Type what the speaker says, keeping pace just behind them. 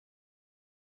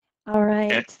All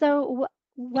And right, so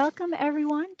welcome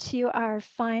everyone to our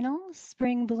final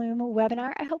Spring Bloom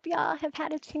webinar. I hope you all have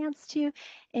had a chance to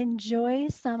enjoy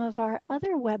some of our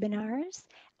other webinars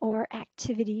or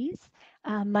activities.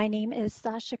 My name is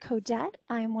Sasha Codet.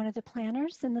 I'm one of the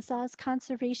planners in the SAWS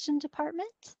Conservation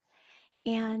Department,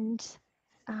 and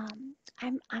I'm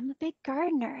a big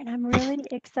gardener, and I'm really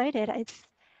excited.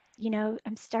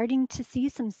 I'm starting to see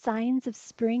some signs of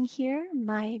spring here.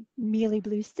 My mealy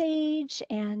blue sage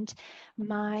and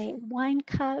my wine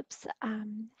cups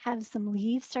have some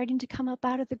leaves starting to come up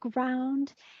out of the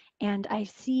ground. And I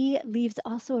see leaves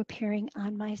also appearing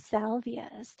on my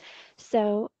salvias.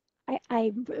 So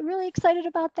I'm really excited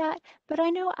about that. But I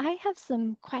know I have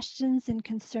some questions and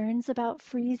concerns about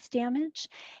freeze damage,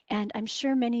 and I'm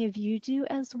sure many of you do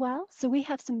as well. So we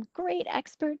have some great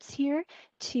experts here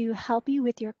to help you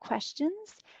with your questions.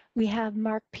 We have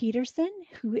Mark Peterson,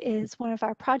 who is one of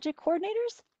our project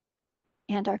coordinators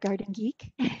and our garden geek,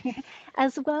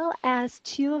 as well as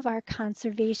two of our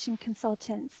conservation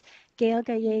consultants, Gail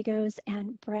Gallegos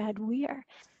and Brad Weir.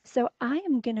 So I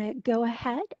am going to go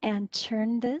ahead and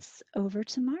turn this over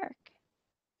to Mark.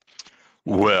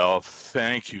 well,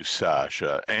 thank you,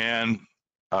 Sasha. And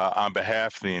on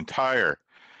behalf of the entire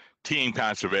team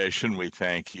conservation, we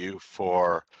thank you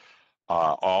for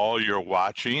all your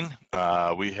watching.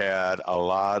 We had a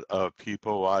lot of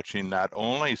people watching, not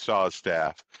only SAW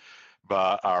staff,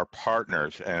 but our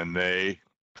partners, and they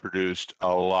produced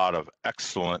a lot of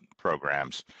excellent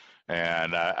programs.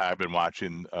 And I've been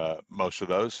watching most of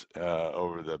those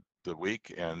over the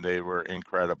week, and they were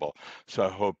incredible. So I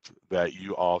hope that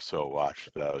you also watched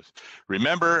those.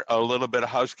 Remember, a little bit of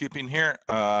housekeeping here.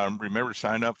 Remember to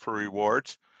sign up for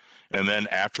rewards. And then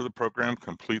after the program,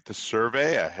 complete the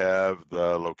survey. I have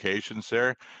the locations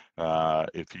there.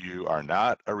 If you are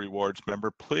not a rewards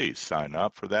member, please sign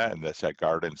up for that. And that's at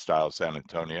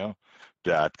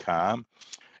gardenstylesanantonio.com.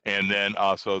 And then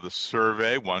also the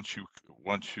survey, once you've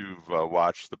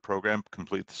watched the program,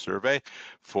 complete the survey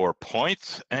for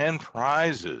points and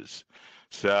prizes.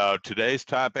 So today's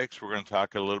topics, we're going to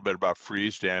talk a little bit about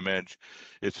freeze damage,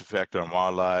 its effect on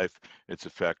wildlife, its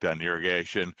effect on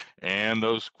irrigation, and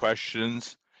those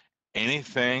questions,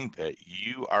 anything that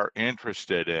you are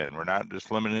interested in. We're not just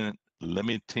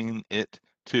limiting it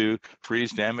to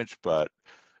freeze damage, but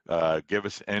give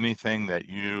us anything that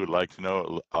you would like to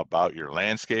know about your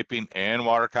landscaping and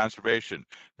water conservation.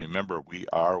 Remember, we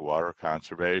are water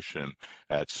conservation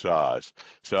at SAWS.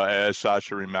 So as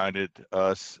Sasha reminded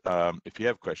us, if you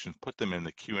have questions, put them in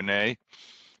the Q&A,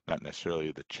 not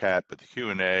necessarily the chat, but the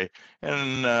Q&A,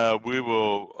 and we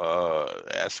will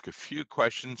ask a few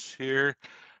questions here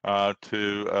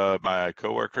to my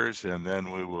coworkers, and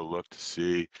then we will look to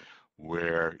see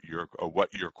where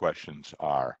what your questions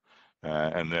are.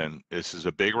 And then this is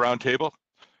a big roundtable.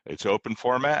 It's open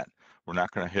format. We're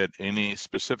not going to hit any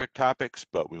specific topics,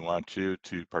 but we want you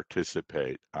to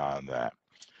participate on that.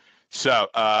 So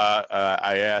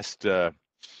I asked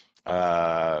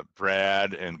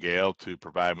Brad and Gail to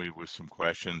provide me with some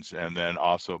questions, and then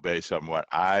also based on what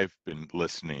I've been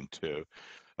listening to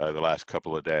the last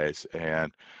couple of days.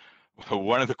 And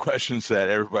one of the questions that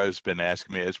everybody's been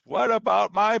asking me is, what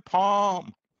about my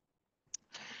palm?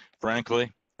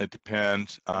 Frankly, it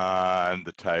depends on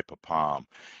the type of palm.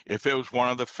 If it was one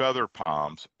of the feather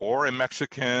palms or a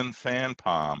Mexican fan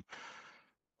palm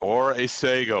or a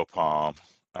sago palm,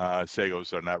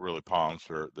 sagos are not really palms,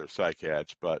 they're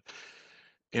cycads, but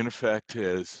in effect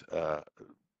is the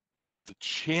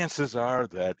chances are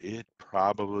that it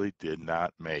probably did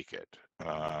not make it.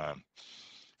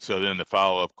 So then the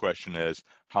follow-up question is,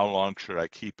 how long should I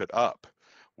keep it up?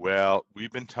 Well,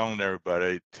 we've been telling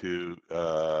everybody to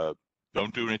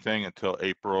don't do anything until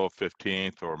April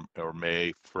 15th or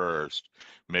May 1st,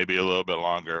 maybe a little bit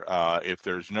longer. If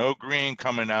there's no green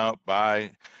coming out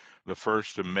by the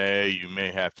 1st of May, you may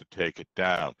have to take it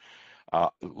down.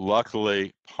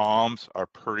 Luckily, palms are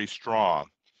pretty strong,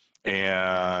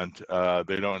 and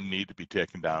they don't need to be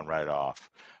taken down right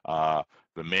off.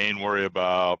 The main worry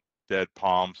about dead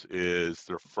palms is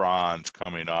their fronds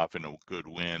coming off in a good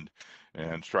wind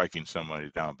and striking somebody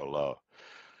down below.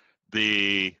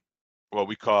 The what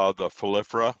we call the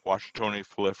foliifera, Washingtonian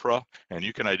foliifera, and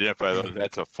you can identify those.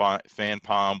 That's a fan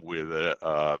palm with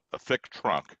a thick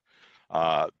trunk.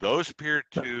 Those appear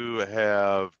to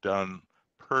have done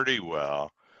pretty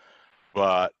well,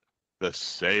 but the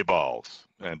sabals,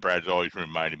 and Brad's always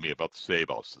reminded me about the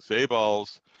sabals. The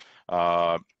sabals,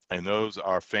 uh, and those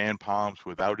are fan palms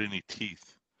without any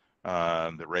teeth,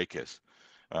 the rachis.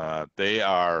 They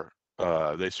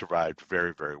survived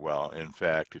very, very well. In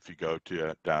fact, if you go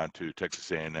down to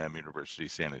Texas A&M University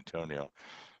San Antonio,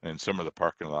 in some of the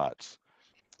parking lots,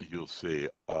 you'll see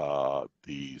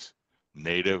these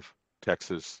native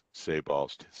Texas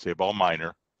sabal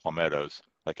minor palmettos,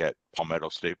 like at Palmetto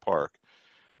State Park.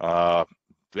 Uh,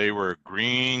 they were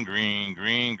green, green,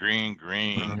 green, green,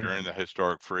 green Mhm. during the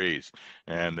historic freeze,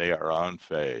 and they are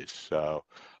unfazed. So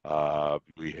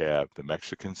we have the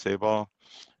Mexican sabal,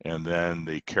 and then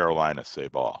the Carolina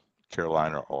sabal,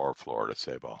 Carolina or Florida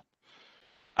sabal.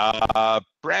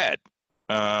 Brad,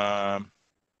 um,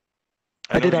 I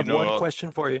I know did you have one know.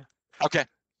 question for you. Okay,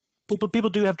 People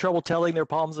do have trouble telling their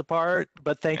palms apart,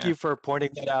 but thank yeah, you for pointing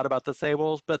that out about the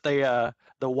sables. But the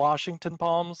Washington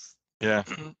palms, yeah,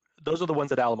 those are the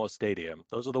ones at Alamo Stadium.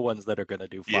 Those are the ones that are going to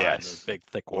do fine. Those yes. big,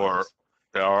 thick Or, ones.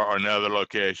 or another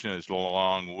location is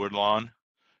along Woodlawn.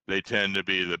 They tend to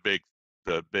be the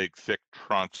big thick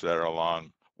trunks that are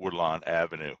along Woodlawn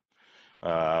Avenue.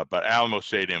 But Alamo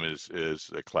Stadium is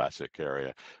a classic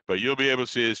area. But you'll be able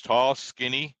to see it's tall,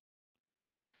 skinny,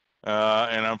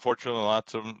 and unfortunately,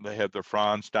 lots of them they have their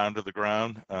fronds down to the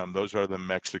ground. Those are the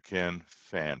Mexican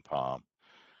fan palm.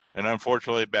 And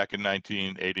unfortunately, back in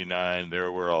 1989,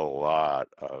 there were a lot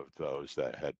of those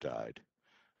that had died.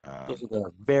 Those Um, are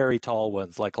the very tall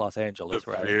ones, like Los the Angeles,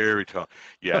 right? very tall,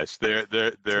 yes,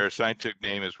 their scientific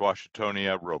name is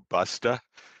Washingtonia robusta,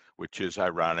 which is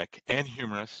ironic and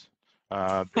humorous.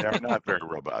 They are not very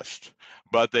robust,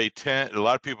 but they tend. A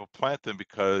lot of people plant them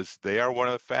because they are one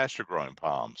of the faster growing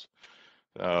palms.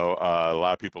 So a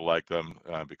lot of people like them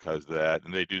because of that,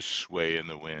 and they do sway in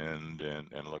the wind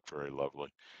and look very lovely.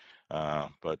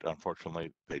 But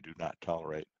unfortunately, they do not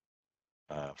tolerate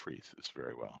freezes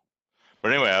very well.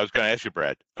 But anyway, I was going to ask you,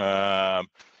 Brad.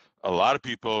 A lot of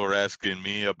people are asking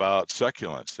me about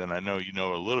succulents, and I know you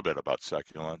know a little bit about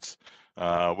succulents.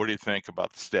 What do you think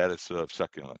about the status of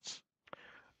succulents?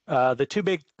 Uh, the two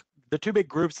big the two big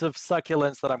groups of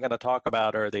succulents that I'm going to talk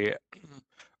about are the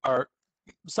are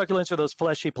succulents are those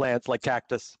fleshy plants like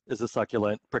cactus is a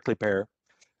succulent, prickly pear,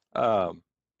 um,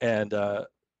 and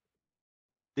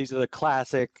these are the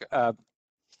classic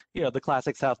the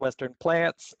classic southwestern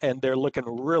plants, and they're looking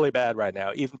really bad right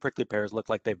now. Even prickly pears look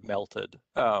like they've melted.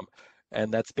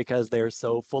 And that's because they're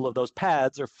so full of those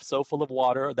pads are so full of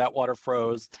water, that water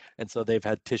froze, and so they've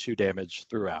had tissue damage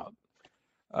throughout.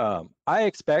 I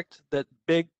expect that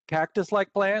big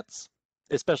cactus-like plants,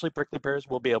 especially prickly pears,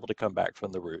 will be able to come back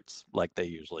from the roots like they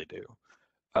usually do.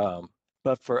 Um,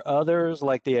 but for others,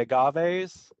 like the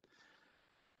agaves,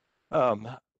 um,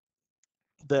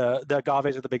 the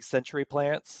agaves are the big century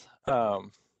plants,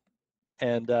 and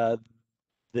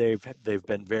they've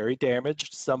been very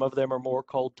damaged. Some of them are more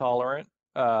cold tolerant,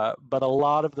 but a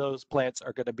lot of those plants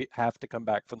are going to have to come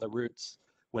back from the roots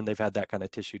when they've had that kind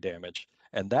of tissue damage,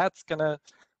 and that's going to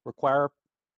require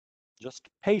just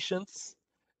patience.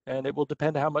 And it will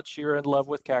depend how much you're in love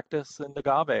with cactus and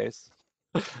agaves,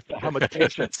 how much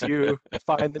patience you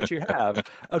find that you have.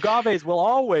 Agaves will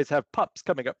always have pups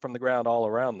coming up from the ground all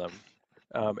around them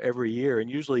every year, and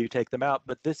usually you take them out.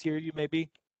 But this year you may be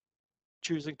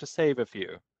choosing to save a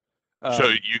few. So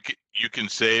Um, you can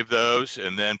save those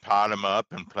and then pot them up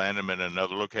and plant them in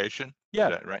another location. Is yeah,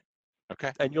 that right?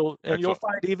 Okay, and you'll excellent.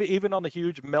 find even on the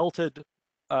huge melted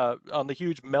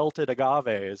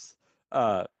agaves,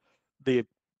 uh, the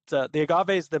the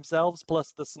agaves themselves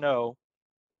plus the snow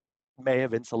may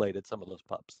have insulated some of those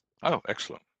pups. Oh,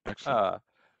 excellent, excellent. Uh,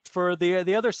 for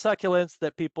the other succulents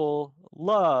that people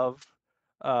love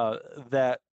uh,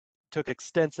 that took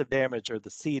extensive damage are the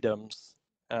sedums.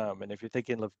 And if you're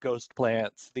thinking of ghost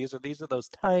plants, these are those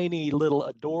tiny little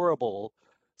adorable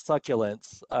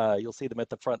succulents. You'll see them at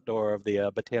the front door of the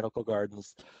botanical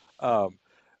gardens, um,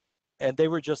 and they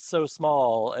were just so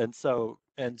small and so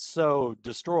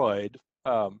destroyed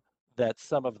that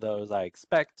some of those I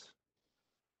expect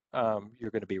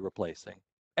you're going to be replacing.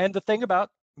 And the thing about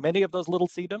many of those little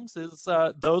sedums is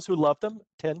those who love them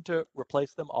tend to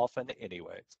replace them often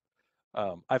anyways.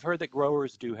 I've heard that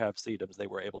growers do have sedums. They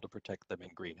were able to protect them in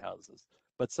greenhouses.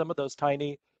 But some of those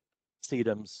tiny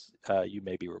sedums you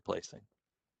may be replacing.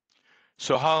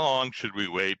 So how long should we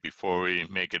wait before we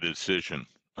make a decision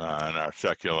on our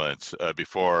succulents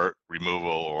before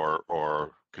removal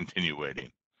or continue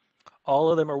waiting?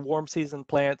 All of them are warm season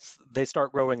plants. They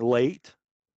start growing late.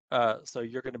 So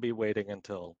you're going to be waiting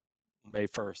until May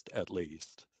 1st at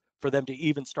least for them to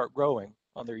even start growing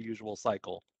on their usual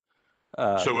cycle.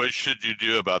 Uh, So what should you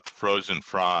do about the frozen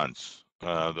fronds,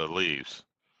 the leaves?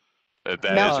 That is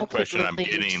a uh, Melted question I'm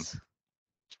getting. leaves.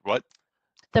 What?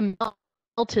 The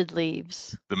melted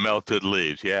leaves. The melted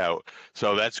leaves, yeah.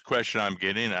 So that's a question I'm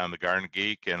getting on the Garden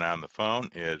Geek and on the phone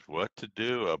is what to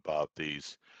do about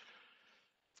these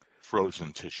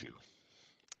frozen tissue.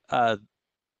 uh,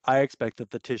 I expect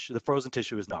that the frozen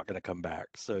tissue is not going to come back.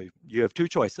 So you have two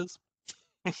choices.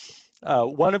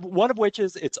 One of which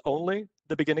is it's only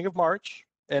the beginning of March,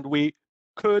 and we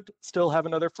could still have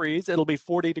another freeze. It'll be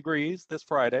 40 degrees this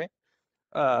Friday.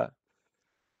 The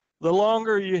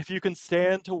longer if you can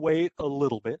stand to wait a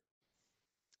little bit,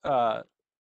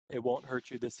 it won't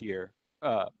hurt you this year.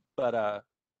 But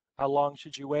how long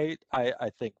should you wait?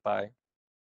 I think by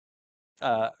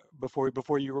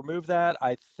before you remove that,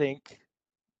 I think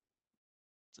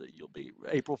so you'll be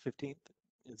April 15th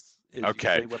is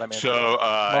Okay, usually what I'm so anticipating.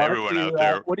 Mark, everyone out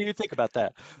there, what do you think about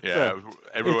that? yeah, So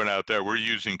everyone out there, we're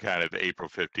using kind of April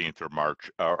 15th or March,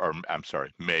 or I'm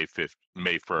sorry, May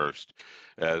 1st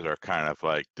as our kind of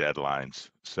like deadlines.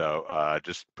 So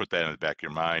just put that in the back of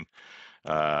your mind.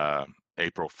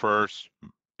 April 1st,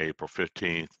 April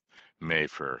 15th, May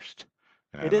 1st.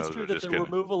 it And is those true are that just the gonna,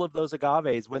 removal of those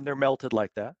agaves when they're melted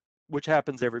like that, which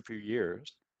happens every few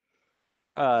years,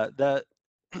 that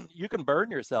you can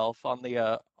burn yourself on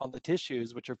the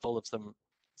tissues, which are full of some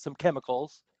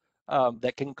chemicals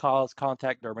that can cause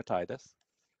contact dermatitis.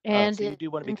 And So you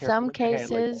do want to be in careful some with your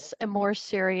handling. cases, a more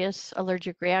serious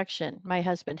allergic reaction. My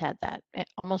husband had that,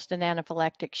 almost an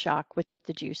anaphylactic shock with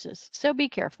the juices. So be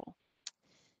careful.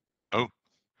 oh,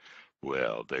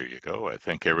 well, there you go. I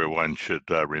think everyone should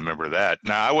remember that.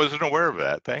 Now, I wasn't aware of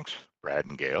that. Thanks, Brad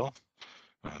and Gail,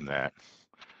 on that.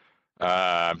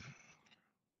 Um,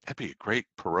 that'd be a great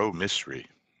Perot mystery.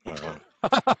 Uh,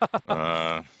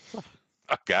 uh,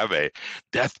 agave,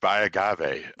 death by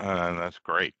agave. That's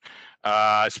great.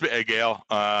 Gail,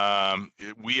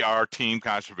 we are team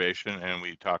conservation, and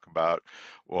we talk about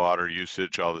water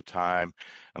usage all the time.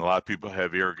 And a lot of people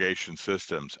have irrigation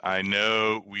systems. I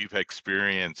know we've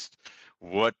experienced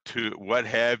what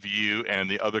have you and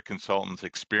the other consultants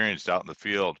experienced out in the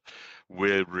field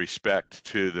with respect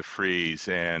to the freeze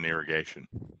and irrigation?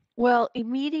 Well,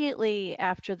 immediately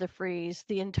after the freeze,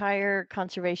 the entire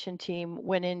conservation team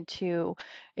went into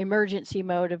emergency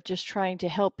mode of just trying to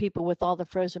help people with all the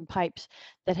frozen pipes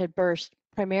that had burst,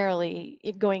 primarily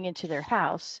going into their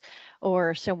house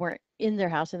or somewhere in their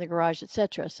house, in the garage,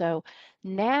 etc. So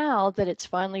now that it's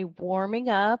finally warming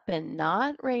up and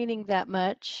not raining that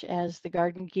much, as the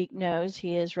garden geek knows,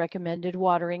 he has recommended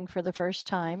watering for the first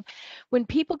time. When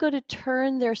people go to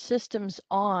turn their systems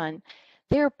on,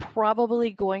 they're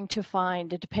probably going to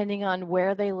find, depending on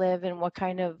where they live and what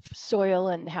kind of soil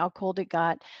and how cold it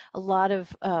got, a lot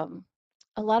of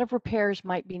repairs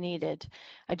might be needed.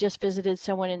 I just visited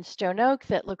someone in Stone Oak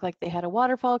that looked like they had a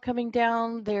waterfall coming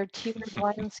down their tiered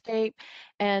landscape,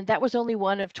 and that was only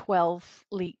one of 12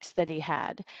 leaks that he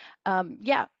had.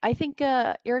 Yeah, I think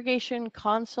irrigation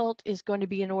consult is going to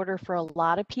be in order for a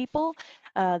lot of people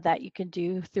that you can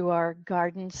do through our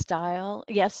garden style.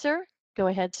 Yes, sir? Go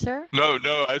ahead, sir. No,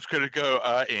 no, I was going to go.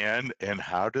 And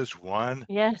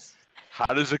Yes. how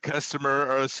does a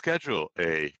customer schedule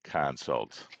a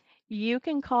consult? You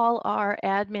can call our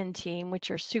admin team,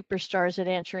 which are superstars at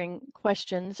answering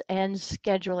questions and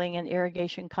scheduling an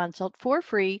irrigation consult for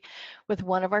free with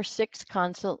one of our 6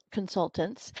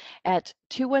 consultants at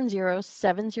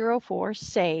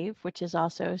 210-704-SAVE, which is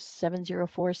also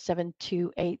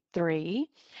 704-7283.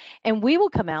 And we will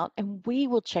come out and we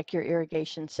will check your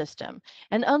irrigation system.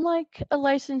 And unlike a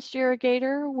licensed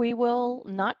irrigator, we will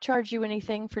not charge you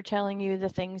anything for telling you the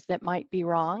things that might be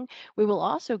wrong. We will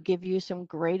also give you some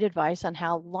great advice on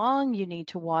how long you need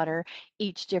to water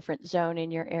each different zone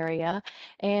in your area.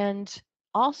 And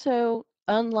also,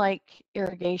 unlike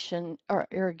irrigation or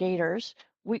irrigators,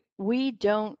 we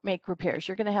don't make repairs.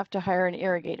 You're going to have to hire an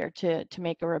irrigator to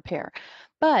make a repair.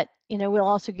 But we'll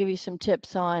also give you some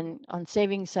tips on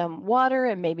saving some water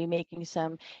and maybe making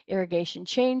some irrigation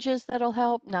changes that'll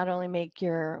help not only make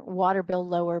your water bill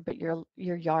lower, but your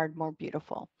yard more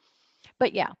beautiful.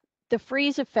 But yeah, the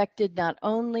freeze affected not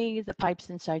only the pipes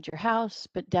inside your house,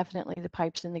 but definitely the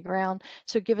pipes in the ground.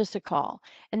 So give us a call.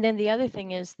 And then the other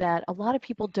thing is that a lot of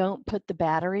people don't put the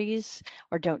batteries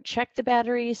or don't check the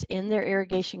batteries in their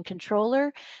irrigation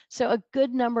controller. So a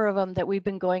good number of them that we've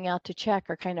been going out to check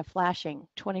are kind of flashing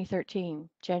 2013,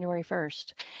 January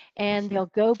 1st. And they'll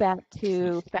go back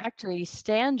to factory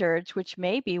standards, which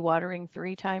may be watering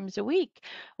 3 times a week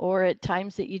or at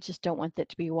times that you just don't want that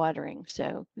to be watering.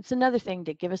 So it's another thing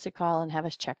to give us a call and have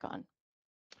us check on.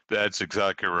 That's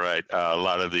exactly right. A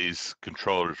lot of these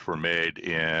controllers were made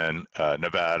in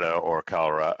Nevada or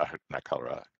California.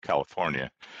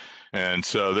 And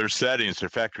so their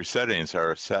factory settings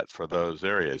are set for those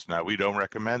areas. Now, we don't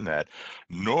recommend that,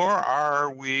 nor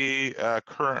are we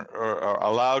current or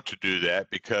allowed to do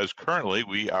that because currently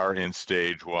we are in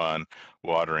stage 1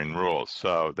 watering rules.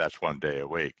 So that's 1 day a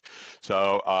week.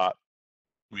 So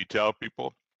we tell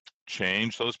people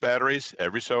change those batteries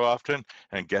every so often.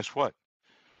 And guess what?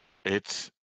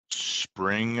 It's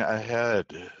spring ahead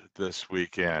this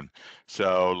weekend.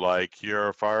 So like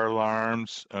your fire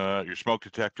alarms, your smoke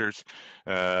detectors,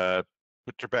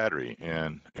 put your battery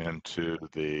into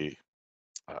the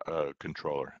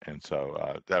controller. And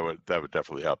so that would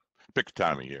definitely help. Pick a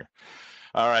time of year.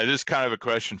 All right, this is kind of a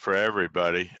question for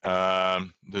everybody.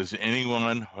 Has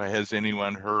anyone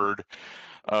heard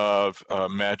of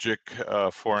magic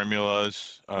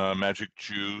formulas, magic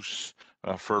juice,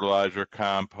 fertilizer,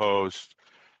 compost,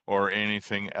 or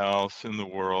anything else in the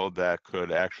world that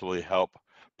could actually help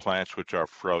plants which are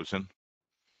frozen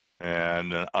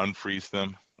and unfreeze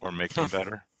them or make them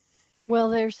better? Well,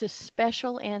 there's this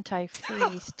special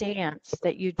anti-freeze dance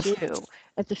that you do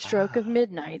at the stroke of Ah,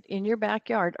 midnight in your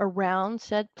backyard around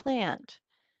said plant.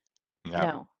 yeah. No,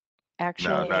 No,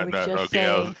 actually, I no, would no, no. just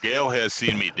Gail, say, Gail has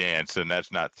seen me dance, and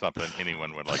that's not something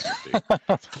anyone would like to see.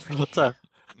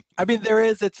 I mean, there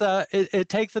is. It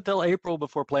takes until April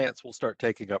before plants will start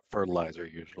taking up fertilizer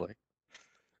usually.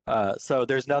 So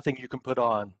there's nothing you can put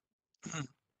on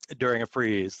during a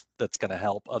freeze that's going to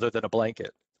help other than a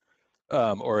blanket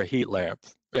or a heat lamp.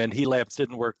 And heat lamps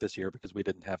didn't work this year because we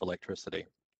didn't have electricity.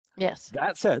 yes,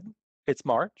 That said, it's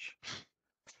March.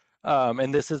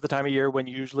 And this is the time of year when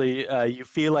usually you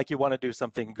feel like you want to do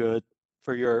something good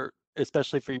for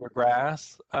especially for your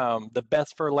grass. The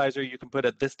best fertilizer you can put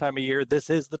at this time of year, this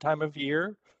is the time of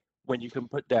year when you can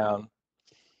put down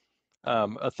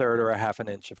a third or a half an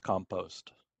inch of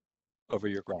compost over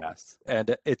your grass. And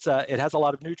it has a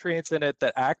lot of nutrients in it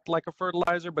that act like a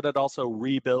fertilizer, but it also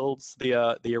rebuilds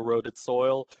the eroded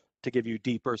soil to give you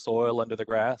deeper soil under the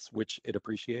grass, which it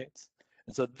appreciates.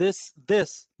 And so this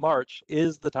March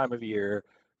is the time of year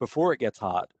before it gets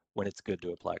hot when it's good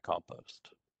to apply compost.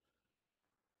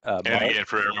 And Mark, again,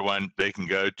 for everyone, they can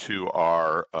go to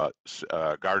our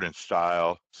Garden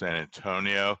Style San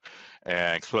Antonio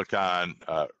and click on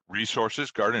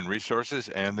resources, garden resources,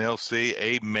 and they'll see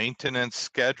a maintenance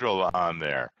schedule on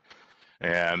there.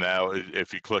 And now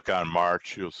if you click on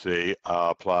March, you'll see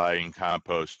applying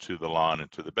compost to the lawn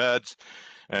and to the beds.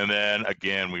 And then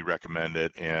again, we recommend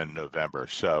it in November.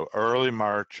 So early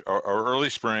March or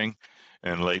early spring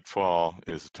and late fall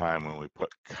is the time when we put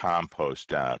compost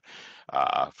down.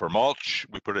 For mulch,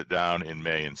 we put it down in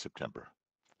May and September.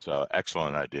 So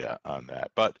excellent idea on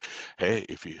that. But hey,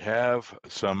 if you have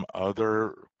some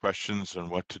other questions on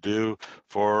what to do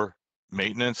for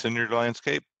maintenance in your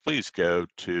landscape, please go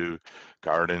to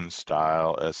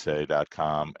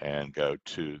gardenstylesa.com and go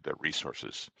to the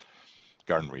resources,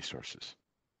 garden resources.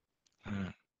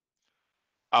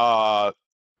 Uh,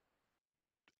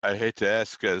 I hate to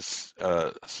ask us,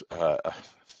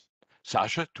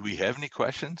 Sasha, do we have any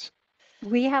questions?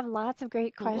 We have lots of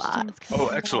great questions lots. Oh, coming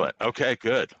in. excellent. Okay,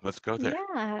 good. Let's go there.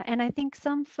 Yeah, and I think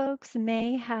some folks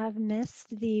may have missed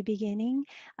the beginning,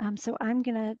 so I'm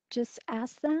gonna just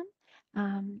ask them.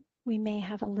 We may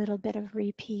have a little bit of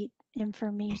repeat Mhm.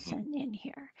 information in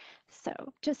here, so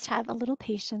just have a little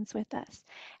patience with us.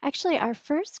 Actually, our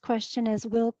first question is,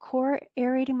 will core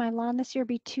aerating my lawn this year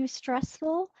be too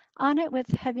stressful on it with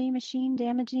heavy machine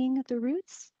damaging the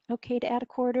roots? Okay to add a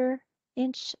 1/4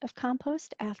 inch of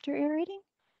compost after aerating?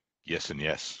 Yes and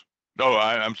yes. No,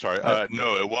 I'm sorry. uh,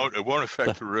 No, it won't. It won't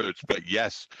affect the roots. But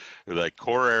yes, like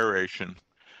core aeration,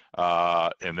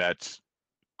 and that's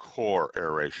core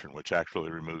aeration, which actually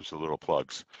removes the little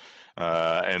plugs,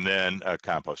 and then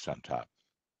compost on top.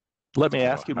 let me So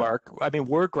ask you, Mark. I mean,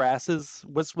 were grasses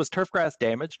was turf grass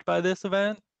damaged by this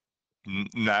event?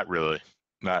 not really.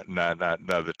 Not. No,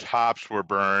 the tops were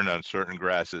burned on certain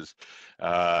grasses.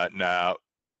 Now,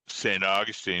 St.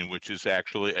 Augustine, which is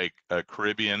actually a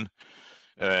Caribbean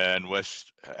and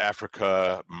West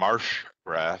Africa marsh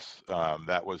grass,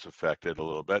 that was affected a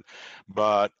little bit,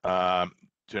 but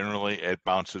generally it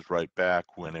bounces right back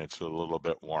when it's a little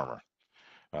bit warmer.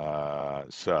 The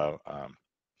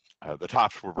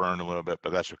tops were burned a little bit,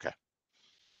 but that's okay.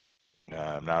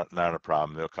 Not a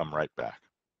problem. They'll come right back.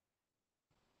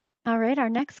 All right, our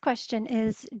next question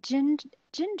is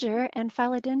ginger and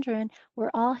philodendron were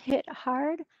all hit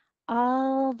hard.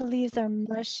 All the leaves are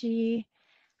mushy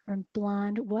or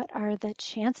blonde. What are the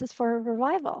chances for a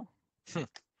revival?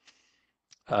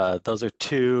 Those are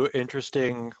two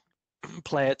interesting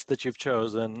plants that you've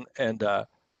chosen, and I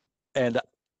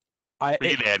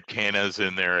We can add cannas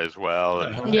in there as well,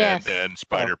 and uh, and Yes. and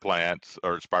spider plants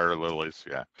or spider lilies.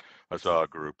 Yeah, I saw a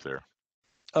group there.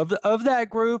 of that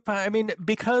group. I mean,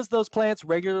 because those plants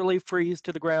regularly freeze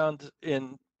to the ground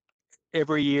in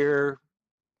every year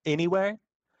anyway,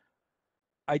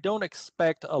 I don't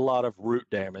expect a lot of root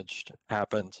damage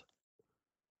happens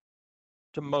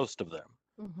to most of them.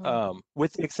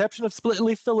 With the exception of split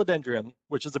leaf philodendron,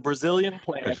 which is a Brazilian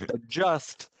plant that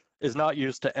just is not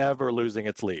used to ever losing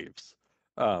its leaves.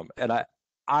 And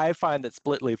I find that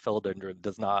split leaf philodendron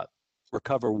does not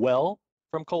recover well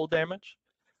from cold damage.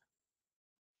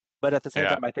 But at the same Yeah.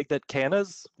 time, I think that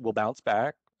cannas will bounce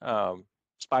back.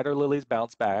 Spider lilies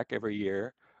bounce back every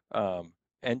year.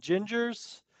 And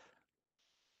gingers,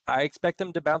 I expect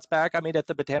them to bounce back. I mean, at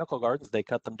the botanical gardens, they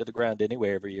cut them to the ground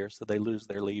anyway every year, so they lose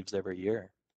their leaves every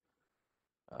year.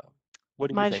 What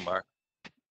do you My think, Mark?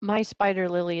 my spider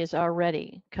lily is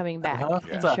already coming back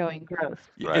and Yeah. showing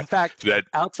growth. Right. In fact, That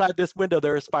outside this window,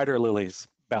 there are spider lilies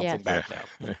bouncing Yes. back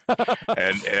yeah. now.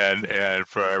 And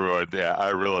for everyone, yeah, I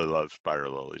really love spider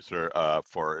lilies. They're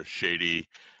for shady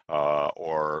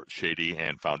or shady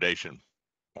and foundation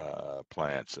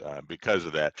plants because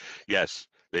of that. Yes,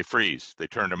 they freeze, they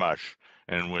turn to mush,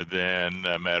 and within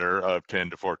a matter of 10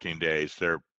 to 14 days,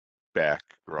 they're back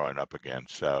growing up again.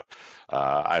 So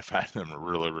I find them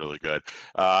really, really good.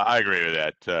 I agree with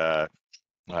that.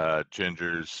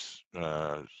 Gingers,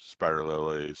 spider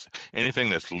lilies, anything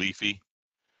that's leafy,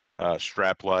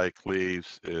 strap-like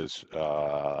leaves is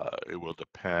it will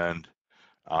depend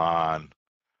on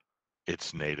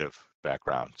its native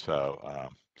background. So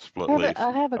split leaf,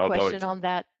 I have a although question it's on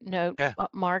that note, yeah.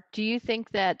 Mark. Do you think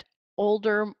that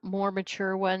older, more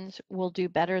mature ones will do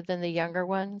better than the younger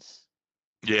ones?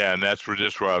 Yeah, and that's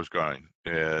where I was going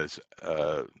is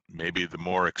maybe the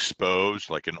more exposed,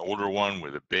 like an older one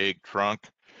with a big trunk.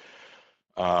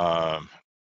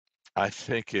 I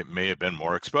think it may have been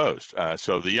more exposed.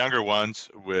 So the younger ones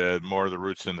with more of the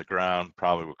roots in the ground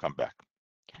probably will come back,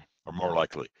 Okay. or more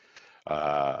likely.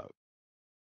 Uh,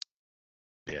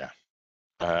 yeah.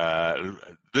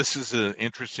 This is an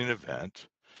interesting event,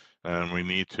 and we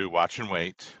need to watch and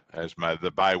wait as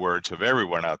the bywords of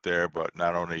everyone out there, but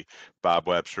not only Bob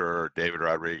Webster or David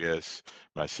Rodriguez,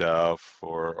 myself,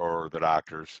 or the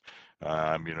doctors.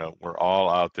 We're all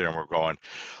out there and we're going,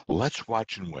 let's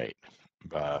watch and wait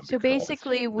So because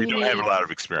basically, we we don't have a need lot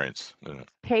of experience.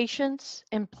 patience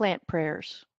and plant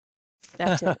prayers.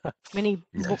 That's it. We need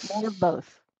more of Yes,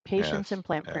 both patience yes, and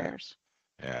plant yeah, prayers.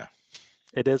 yeah.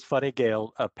 It is funny,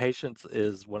 Gail. Patience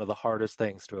is one of the hardest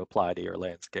things to apply to your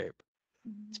landscape.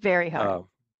 It's very hard.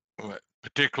 Um,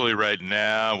 Particularly right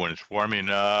now when it's warming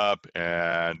up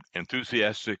and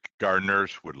enthusiastic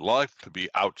gardeners would like to be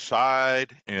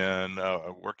outside and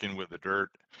working with the dirt,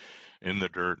 in the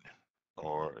dirt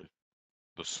or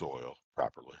the soil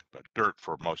properly, but dirt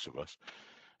for most of us.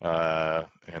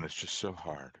 And it's just so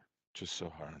hard, just so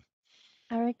hard.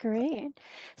 All right, great.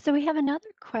 So we have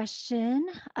another question.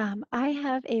 I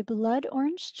have a blood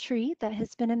orange tree that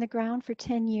has been in the ground for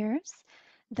 10 years.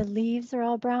 The leaves are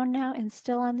all brown now and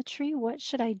still on the tree. What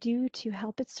should I do to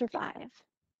help it survive?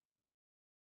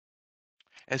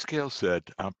 As Gail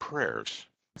said, prayers.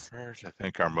 Prayers, I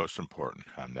think, are most important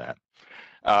on that.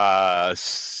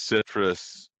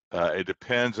 Citrus, it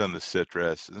depends on the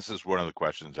citrus. This is one of the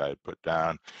questions I had put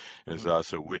down is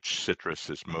also which citrus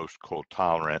is most cold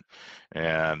tolerant,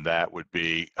 and that would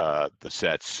be the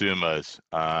satsumas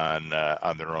on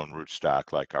their own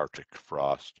rootstock, like Arctic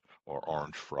Frost or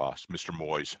Orange Frost, Mr.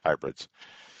 Moy's hybrids.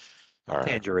 Are,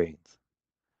 tangerines.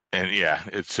 and yeah,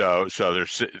 it's so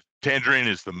there's tangerine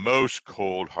is the most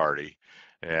cold hardy,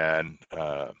 and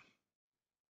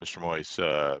Mr. Moy's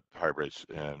hybrids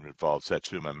involve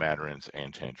Satsuma mandarins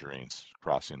and tangerines,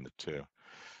 crossing the two.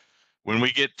 When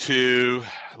we get to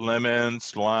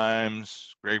lemons,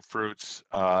 limes, grapefruits,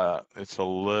 it's a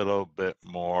little bit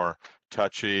more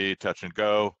touch and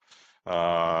go.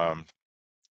 Um,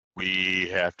 we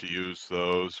have to use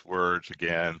those words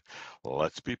again.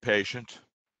 Let's be patient.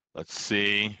 Let's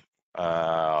see.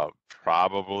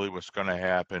 Probably what's going to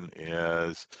happen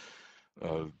is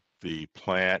uh, the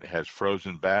plant has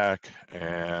frozen back,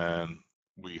 and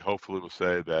we hopefully will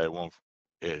say that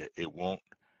it won't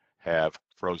have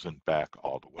frozen back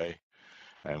all the way,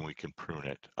 and we can prune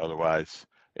it. Otherwise,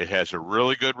 it has a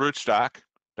really good rootstock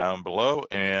down below,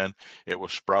 and it will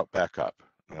sprout back up.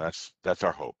 And that's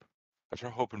our hope. That's our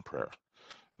hope and prayer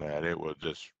that it will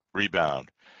just rebound.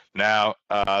 Now,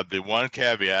 the one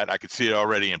caveat, I could see it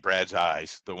already in Brad's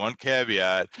eyes. The one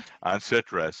caveat on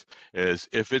citrus is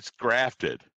if it's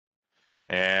grafted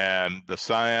and the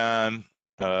scion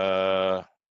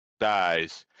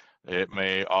dies, it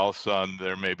may all of a sudden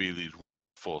there may be these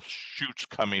full shoots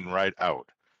coming right out,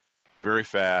 very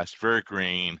fast, very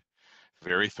green,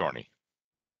 very thorny,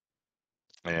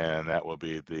 and that will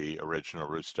be the original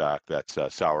rootstock. That's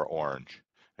sour orange,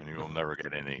 and you will never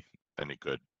get any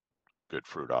good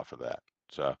fruit off of that.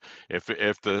 So if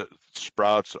the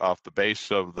sprouts off the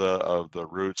base of the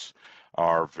roots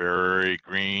are very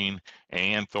green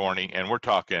and thorny, and we're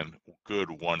talking good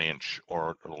 1 inch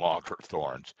or longer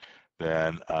thorns,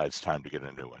 then it's time to get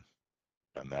a new one.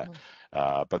 And that,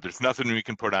 but there's nothing we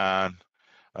can put on,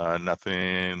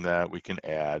 nothing that we can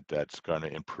add that's going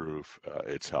to improve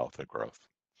its health and growth.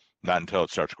 Not until it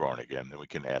starts growing again, then we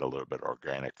can add a little bit of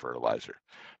organic fertilizer.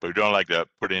 But we don't like to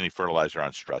put any fertilizer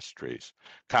on stressed trees.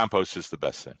 Compost is the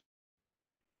best thing.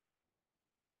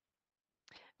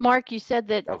 Mark, you said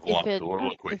that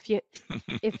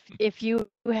if you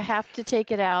have to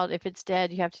take it out, if it's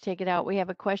dead, you have to take it out. We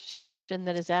have a question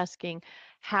that is asking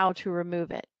how to remove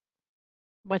it.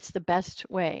 What's the best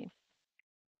way?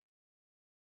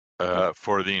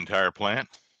 For the entire plant?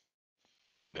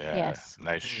 Yeah, yes.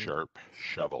 Nice sharp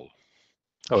shovel.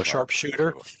 Oh,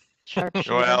 sharpshooter?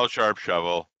 Sharpshooter. Well, sharp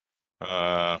shovel.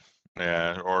 Yeah,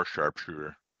 or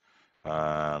sharpshooter.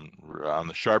 On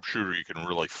the sharpshooter, you can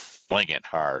really fling it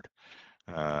hard.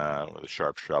 With a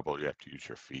sharp shovel, you have to use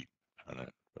your feet on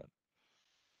it.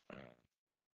 But,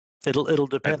 it'll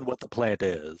depend what the plant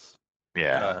is.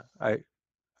 Yeah.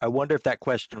 I wonder if that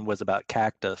question was about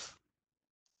cactus.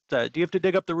 Do you have to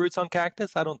dig up the roots on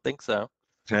cactus? I don't think so.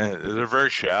 They're very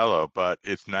shallow, but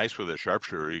it's nice with a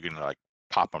sharpshooter. You can like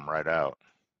pop them right out.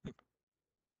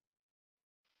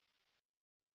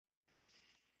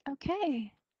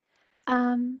 Okay.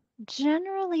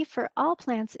 Generally, for all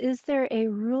plants, is there a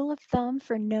rule of thumb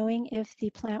for knowing if the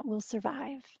plant will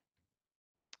survive?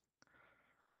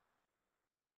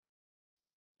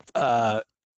 I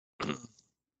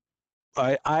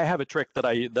have a trick that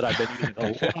I've been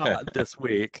using a lot this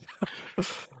week,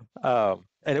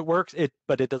 and it works.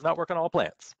 But it does not work on all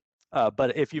plants.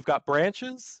 But if you've got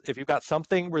branches, if you've got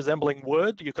something resembling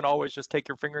wood, you can always just take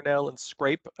your fingernail and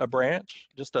scrape a branch,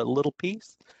 just a little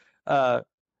piece,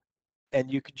 and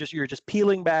you're just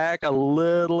peeling back a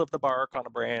little of the bark on a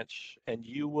branch, and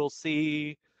you will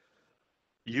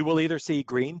either see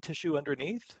green tissue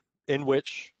underneath, in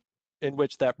which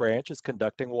that branch is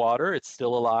conducting water. It's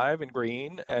still alive and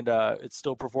green, and it's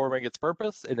still performing its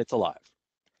purpose, and it's alive.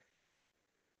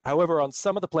 However, on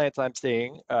some of the plants I'm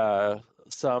seeing,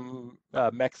 some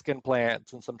Mexican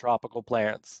plants and some tropical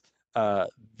plants,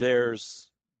 there's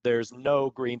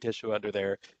no green tissue under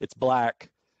there. It's black,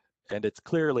 and it's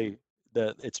clearly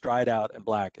it's dried out and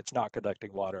black. It's not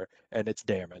conducting water, and it's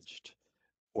damaged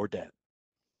or dead.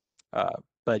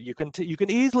 But you can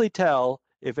easily tell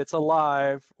if it's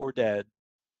alive or dead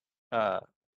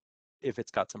if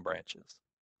it's got some branches.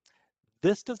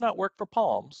 This does not work for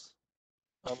palms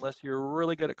unless you're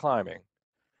really good at climbing.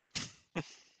 The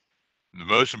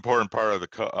most important part of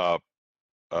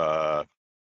the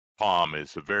palm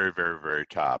is the very, very, very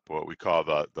top. What we call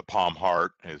the palm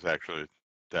heart is actually,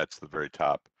 that's the very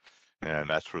top, and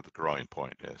that's where the growing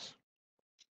point is.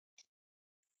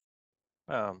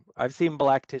 I've seen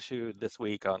black tissue this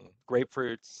week on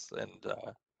grapefruits and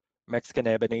Mexican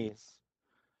ebonies.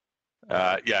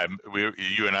 Yeah,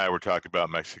 you and I were talking about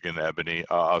Mexican ebony,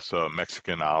 also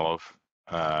Mexican olive.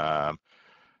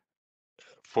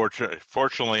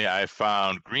 Fortunately, I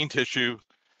found green tissue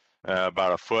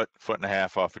about a foot and a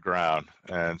half off the ground,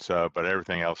 and so, but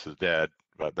everything else is dead.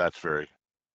 But that's very,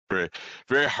 very,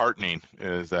 very heartening,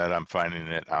 is that I'm finding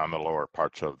it on the lower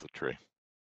parts of the tree.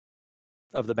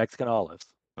 Of the Mexican olives.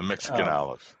 The Mexican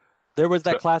olives. There was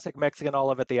that classic Mexican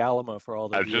olive at the Alamo for all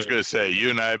those years. I was just going to say, you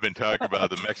and I have been talking about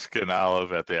the Mexican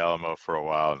olive at the Alamo for a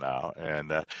while now,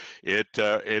 and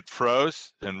it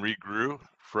froze and regrew,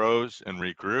 froze and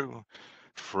regrew,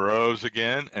 froze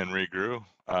again and regrew.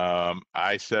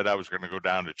 I said I was going to go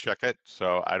down to check it,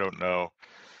 so I don't know.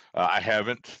 I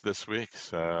haven't this week,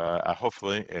 so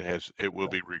hopefully it will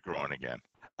be regrowing again.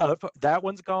 That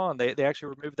one's gone. They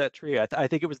actually removed that tree. I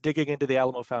think it was digging into the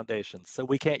Alamo Foundation, so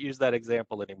we can't use that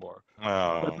example anymore.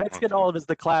 Oh, but Mexican olive is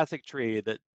the classic tree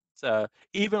that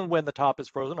even when the top is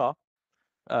frozen off,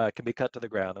 can be cut to the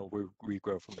ground and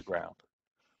regrow from the ground.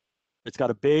 It's got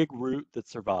a big root that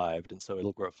survived, and so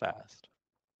it'll grow fast.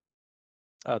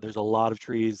 There's a lot of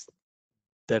trees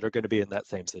that are going to be in that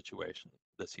same situation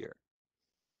this year.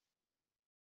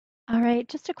 All right,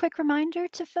 just a quick reminder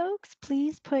to folks,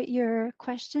 please put your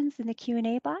questions in the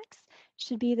Q&A box.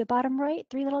 Should be the bottom right,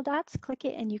 3 little dots, click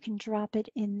it and you can drop it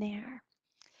in there.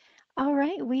 All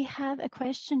right, we have a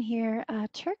question here.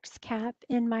 Turk's cap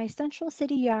in my central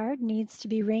city yard needs to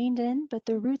be reined in, but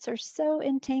the roots are so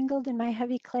entangled in my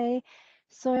heavy clay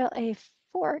soil a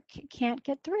fork can't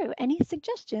get through. Any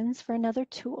suggestions for another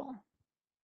tool?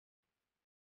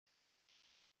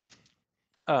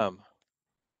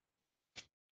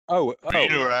 You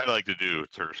know what I like to do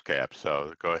with Turk's cap,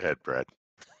 so go ahead, Brad.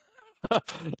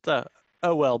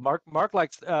 Oh well, Mark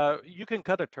likes. You can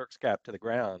cut a Turk's cap to the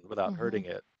ground without hurting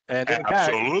it, and in fact,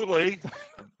 Absolutely.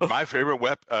 My favorite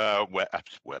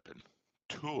weapon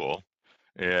tool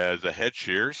is the head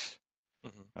shears.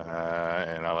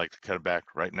 And I like to cut it back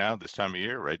right now, this time of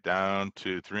year, right down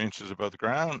to 3 inches above the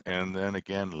ground, and then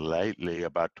again lightly,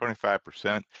 about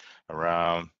 25%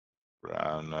 around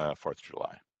 4th of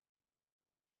July.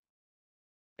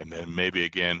 And then maybe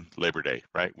again Labor Day,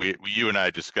 right? You and I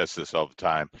discuss this all the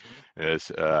time.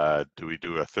 Is do we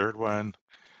do a third one?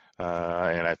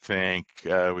 And I think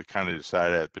we kind of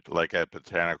decided, like at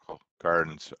Botanical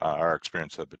Gardens, our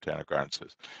experience at Botanical Gardens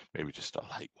is maybe just a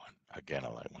light one. Again,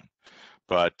 a light one.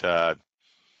 But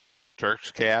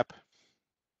Turk's cap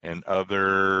and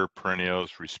other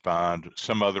perennials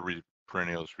some other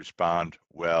perennials respond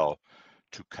well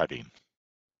to cutting,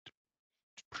 to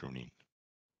pruning.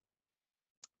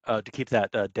 To keep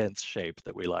that dense shape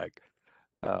that we like.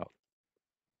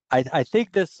 I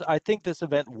think this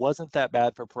event wasn't that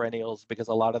bad for perennials because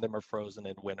a lot of them are frozen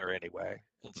in winter anyway,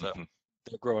 and so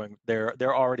they're growing.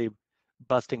 They're already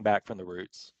busting back from the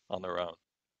roots on their own.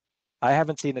 I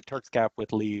haven't seen a Turk's cap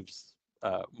with leaves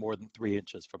more than 3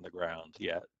 inches from the ground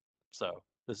yet, so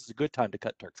this is a good time to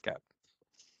cut Turk's cap.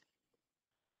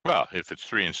 Well, if it's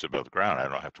 3 inches above the ground, I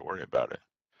don't have to worry about it.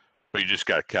 But you just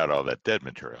got to cut all that dead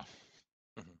material.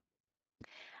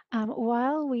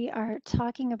 While we are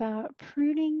talking about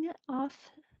pruning off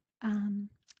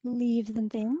leaves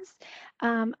and things,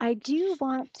 I do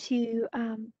want to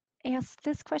ask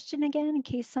this question again in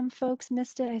case some folks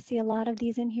missed it. I see a lot of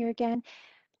these in here again.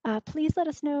 Please let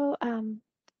us know,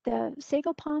 the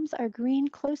sago palms are green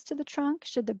close to the trunk.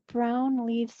 Should the brown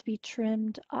leaves be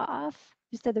trimmed off?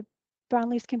 You said the brown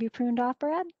leaves can be pruned off,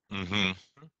 Brad? Yes,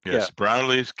 Yeah. brown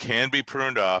leaves can be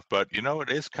pruned off, but it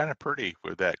is kind of pretty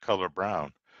with that color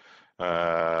brown.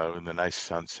 And the nice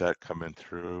sunset coming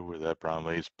through with that brown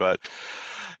leaves, but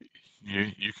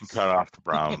you can cut off the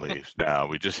brown leaves now.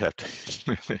 We just have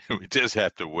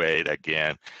to wait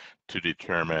again to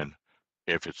determine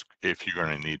if you're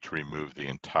going to need to remove the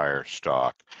entire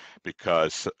stalk,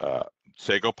 because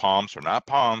sago palms are not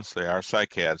palms; they are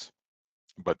cycads,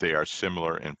 but they are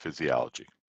similar in physiology.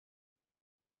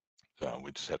 So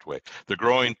we just have to wait.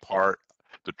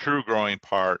 The true growing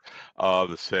part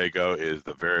of the sago is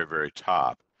the very, very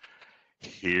top.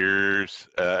 Here's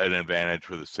an advantage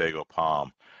with the sago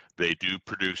palm. They do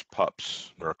produce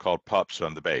pups. They're called pups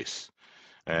on the base.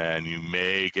 And you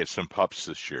may get some pups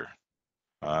this year.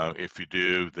 If you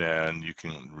do, then you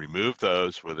can remove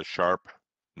those with a sharp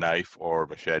knife or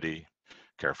machete.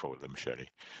 Careful with the machete.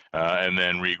 And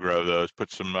then regrow those,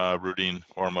 put some rooting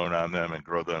hormone on them and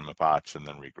grow them in pots and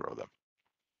then regrow them.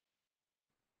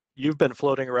 You've been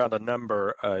floating around a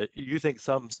number. You think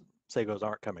some sagos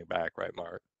aren't coming back, right,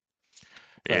 Mark?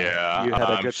 Yeah, you had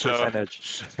a good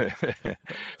percentage.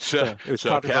 So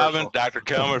Dr.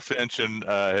 Calvin Finch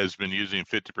has been using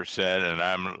 50%, and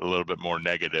I'm a little bit more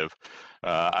negative.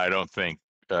 I don't think.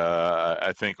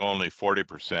 I think only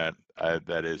 40%.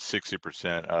 That is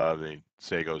 60% of the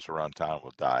sagos around town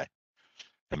will die,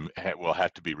 and will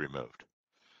have to be removed.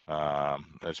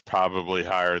 It's probably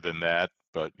higher than that,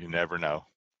 but you never know.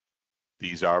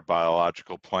 These are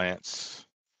biological plants.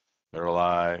 They're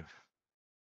alive,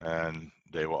 and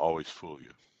they will always fool you.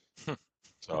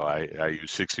 So I use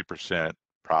 60%,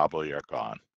 probably are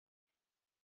gone.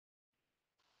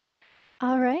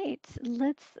 All right,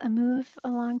 let's move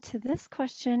along to this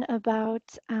question about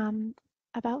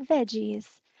veggies.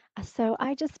 So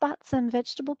I just bought some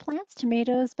vegetable plants,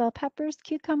 tomatoes, bell peppers,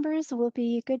 cucumbers will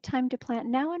be a good time to plant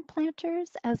now in planters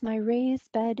as my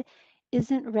raised bed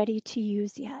isn't ready to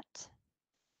use yet.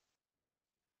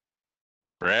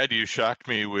 Brad, you shocked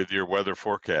me with your weather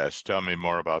forecast. Tell me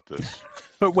more about this.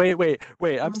 But wait.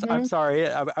 I'm sorry.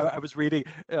 I was reading.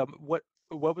 What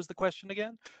was the question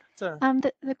again?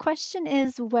 The question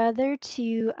is whether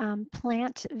to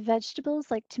plant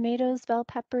vegetables like tomatoes, bell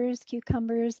peppers,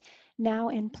 cucumbers now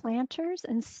in planters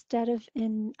instead of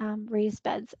in raised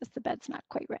beds, as the bed's not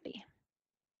quite ready.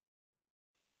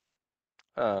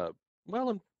 Well,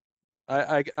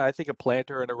 I think a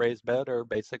planter and a raised bed are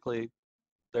basically,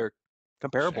 they're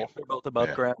comparable. They're both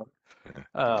above ground.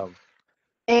 And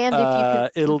if you can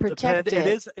it'll protect depend.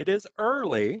 it. It is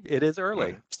early. It is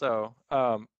early. So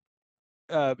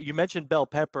you mentioned bell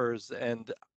peppers,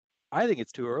 and I think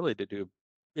it's too early to do.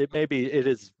 It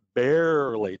is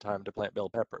barely time to plant bell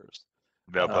peppers.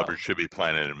 Bell peppers should be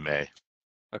planted in May.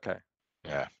 Okay.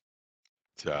 Yeah.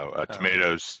 So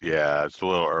tomatoes, yeah, it's a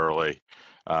little early.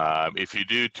 If you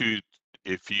do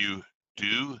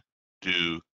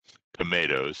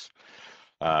tomatoes,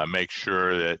 Make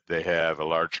sure that they have a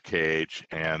large cage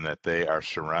and that they are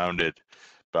surrounded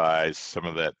by some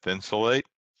of that thinsulate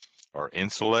or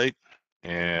insulate.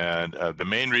 And the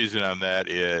main reason on that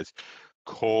is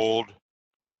cold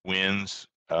winds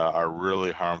are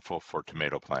really harmful for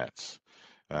tomato plants.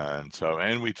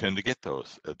 And we tend to get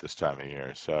those at this time of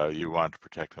year. So you want to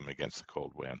protect them against the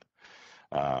cold wind.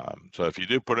 So if you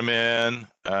do put them in,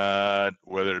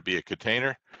 whether it be a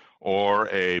container or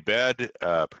a bed,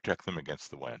 protect them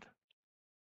against the wind.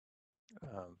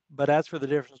 But as for the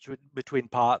difference between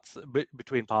pots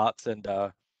and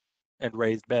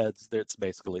raised beds, it's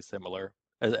basically similar.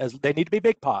 As they need to be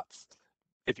big pots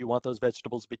if you want those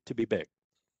vegetables to be big.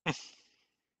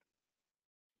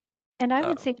 And I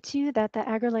would say too that the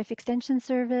AgriLife Extension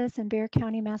Service and Bexar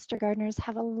County Master Gardeners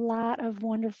have a lot of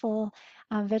wonderful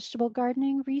vegetable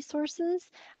gardening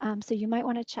resources. So you might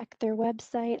want to check their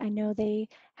website. I know they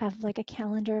have like a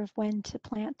calendar of when to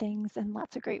plant things and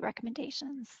lots of great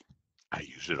recommendations. I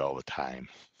use it all the time.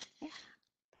 Yeah.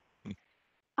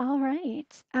 All right.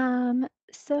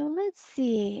 So let's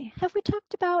see. Have we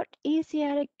talked about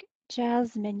Asiatic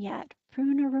jasmine yet?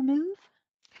 Prune or remove?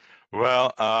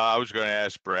 Well, I was going to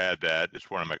ask Brad that. It's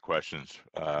one of my questions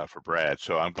for Brad.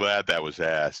 So I'm glad that was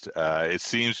asked. It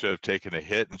seems to have taken a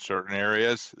hit in certain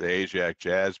areas, the Asiatic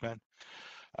jasmine.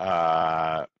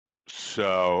 I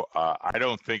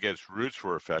don't think its roots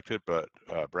were affected, but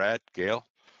Brad, Gail,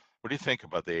 what do you think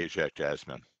about the Asiatic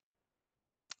jasmine?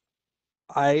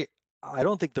 I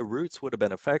don't think the roots would have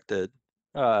been affected.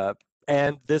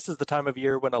 And this is the time of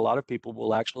year when a lot of people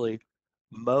will actually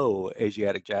mow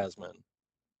Asiatic jasmine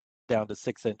down to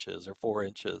 6 inches or 4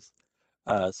 inches.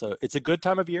 So it's a good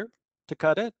time of year to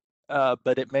cut it,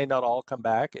 but it may not all come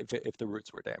back if the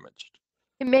roots were damaged.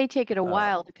 It may take it a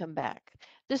while to come back.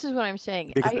 This is what I'm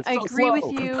saying. Because I it's so agree with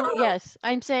slow. you. Yes,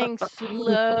 I'm saying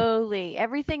slowly.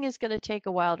 Everything is going to take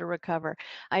a while to recover.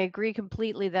 I agree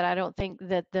completely that I don't think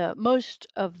that the most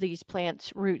of these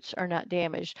plants' roots are not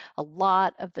damaged. A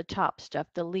lot of the top stuff,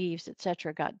 the leaves,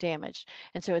 etc., got damaged.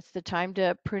 And so it's the time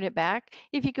to prune it back.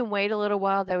 If you can wait a little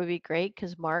while, that would be great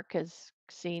because Mark has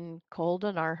seen cold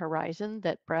on our horizon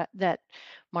Brad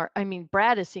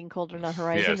has seen cold on our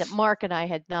horizon that Yes. Mark and I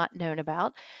had not known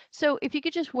about. So if you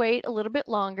could just wait a little bit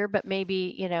longer, but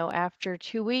maybe, after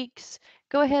 2 weeks,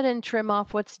 go ahead and trim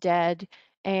off what's dead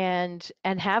and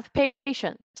have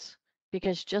patience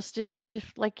because just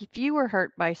if you were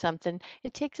hurt by something,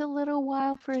 it takes a little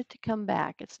while for it to come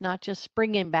back. It's not just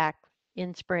springing back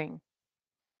in spring.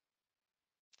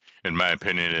 In my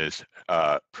opinion, is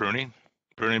pruning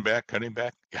back, cutting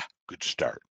back. Yeah, good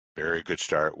start. Very good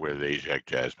start with Asiatic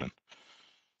jasmine.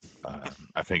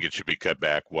 I think it should be cut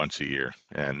back once a year,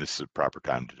 and this is the proper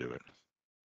time to do it.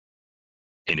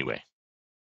 Anyway.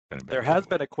 There has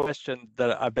been a question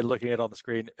that I've been looking at on the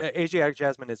screen. Asiatic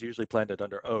jasmine is usually planted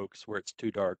under oaks where it's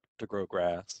too dark to grow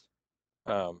grass.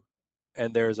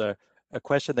 And there's a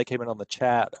question that came in on the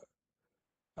chat,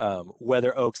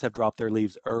 whether oaks have dropped their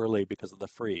leaves early because of the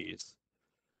freeze.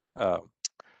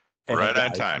 Right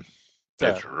on time.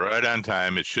 It's right on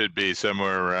time. It should be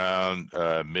somewhere around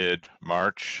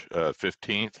mid-March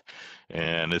 15th,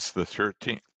 and it's the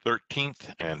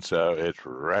 13th, and so it's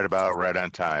right on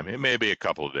time. It may be a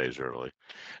couple of days early,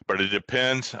 but it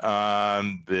depends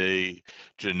on the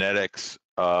genetics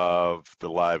of the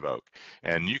live oak.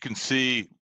 And you can see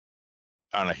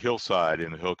on a hillside in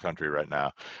the hill country right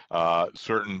now,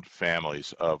 certain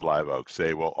families of live oaks,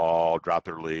 they will all drop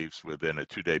their leaves within a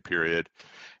 2-day period.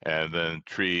 And then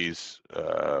trees,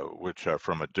 which are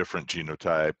from a different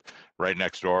genotype right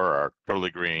next door are totally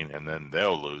green, and then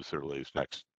they'll lose their leaves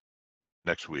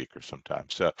next week or sometime.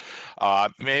 So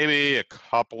maybe a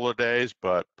couple of days,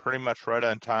 but pretty much right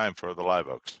on time for the live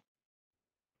oaks.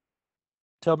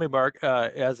 Tell me, Mark,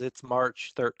 as it's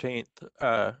March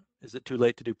 13th, is it too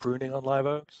late to do pruning on live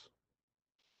oaks?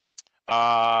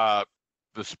 The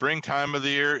springtime of the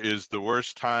year is the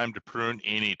worst time to prune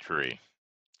any tree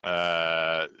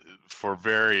for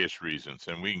various reasons,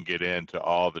 and we can get into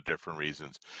all the different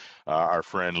reasons. Our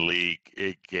friend Lee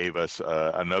gave us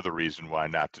another reason why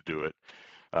not to do it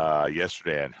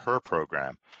yesterday in her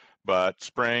program. But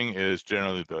spring is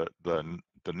generally the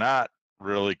not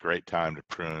really great time to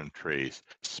prune trees.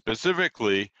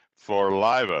 Specifically for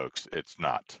live oaks, it's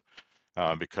not.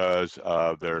 Because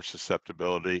of their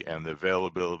susceptibility and the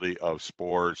availability of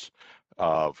spores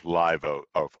of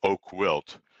oak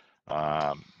wilt.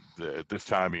 This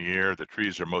time of year, the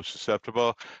trees are most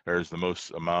susceptible. There's the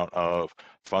most amount of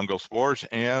fungal spores,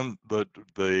 and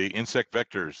the insect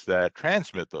vectors that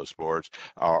transmit those spores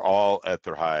are all at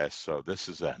their highest. So this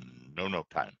is a no-no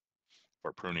time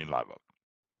for pruning live oak.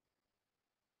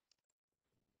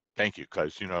 thank you,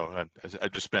 because I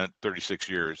just spent 36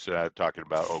 years talking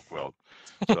about oak wilt,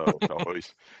 so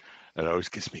it always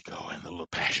gets me going, a little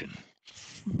passion.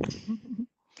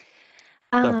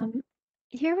 Um,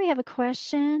 Here we have a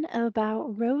question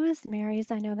about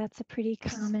rosemaries. I know that's a pretty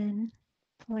common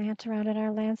plant around in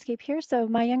our landscape here. So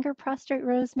my younger prostrate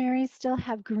rosemaries still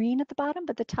have green at the bottom,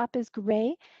 but the top is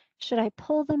gray. Should I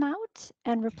pull them out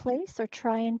and replace or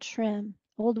try and trim?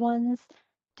 Old ones,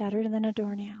 deader than a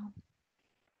doornail.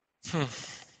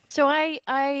 So I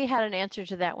had an answer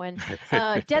to that one.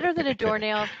 Deader than a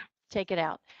doornail, take it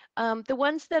out. The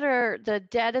ones that are the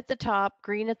dead at the top,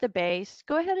 green at the base,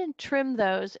 go ahead and trim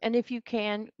those. And if you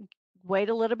can, wait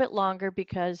a little bit longer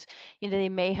because they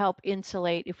may help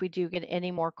insulate if we do get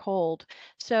any more cold.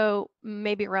 So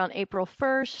maybe around April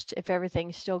 1st, if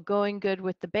everything's still going good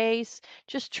with the base,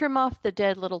 just trim off the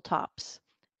dead little tops.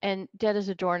 And dead as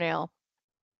a doornail,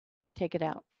 take it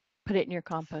out. Put it in your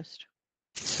compost.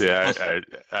 See, I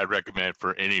recommend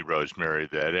for any rosemary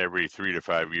that every 3 to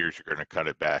 5 years you're going to cut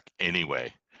it back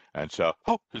anyway. And so,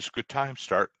 this is a good time.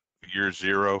 Start year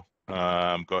 0. Go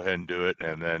ahead and do it,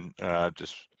 and then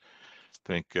just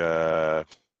think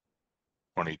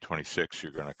 2026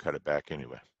 you're going to cut it back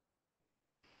anyway.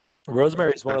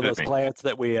 Rosemary is one of those plants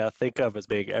that we think of as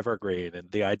being evergreen,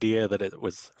 and the idea that it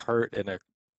was hurt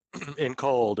in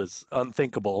cold is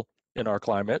unthinkable in our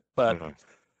climate. But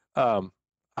I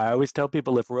always tell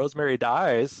people if rosemary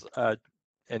dies, and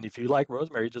if you like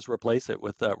rosemary, just replace it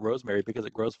with rosemary because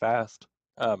it grows fast.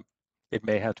 It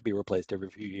may have to be replaced every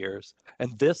few years,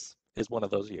 and this is one of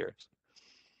those years.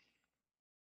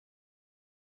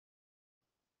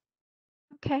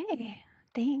 Okay,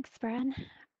 thanks, Brad.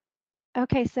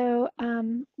 Okay, so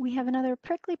we have another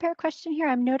prickly pear question here.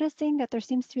 I'm noticing that there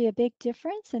seems to be a big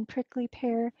difference in prickly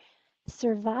pear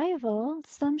survival.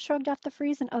 Some shrugged off the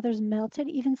freeze and others melted.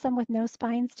 Even some with no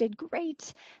spines did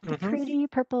great. The pretty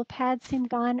purple pads seem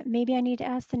gone. Maybe I need to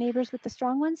ask the neighbors with the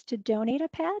strong ones to donate a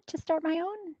pad to start my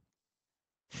own.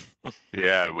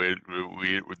 Yeah,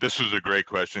 this was a great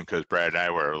question because Brad and I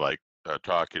were like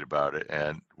talking about it.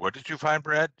 And what did you find,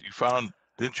 Brad?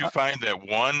 Didn't you find that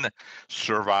one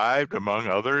survived among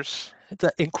others?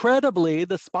 Incredibly,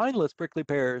 the spineless prickly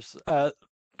pears, the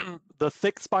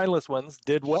thick spineless ones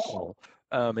did well.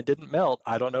 It didn't melt.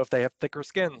 I don't know if they have thicker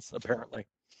skins, apparently.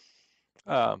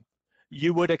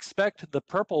 You would expect the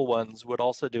purple ones would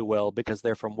also do well because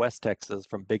they're from West Texas,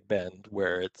 from Big Bend,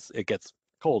 where it gets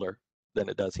colder than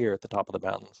it does here at the top of the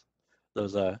mountains.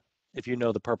 Those, if you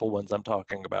know the purple ones I'm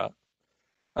talking about.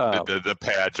 The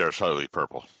pads are slightly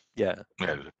purple. Yeah.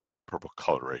 Yeah, the purple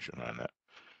coloration on that.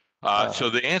 So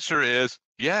the answer is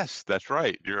yes, that's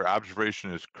right. Your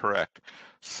observation is correct.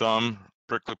 Some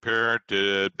prickly pear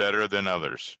did better than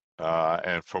others.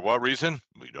 And for what reason?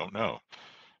 We don't know.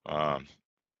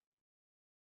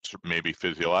 Maybe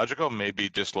physiological, maybe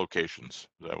dislocations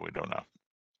that we don't know.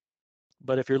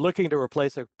 But if you're looking to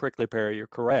replace a prickly pear, you're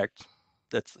correct.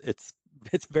 It's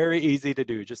very easy to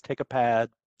do. Just take a pad,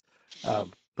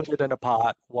 put it in a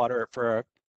pot, water it for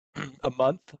a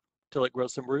month till it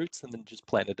grows some roots, and then just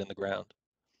plant it in the ground.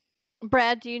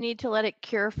 Brad, do you need to let it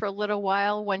cure for a little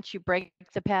while once you break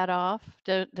the pad off?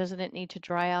 Doesn't it need to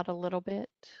dry out a little bit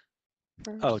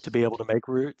first? Oh, to be able to make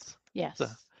roots? Yes.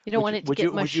 You don't want it to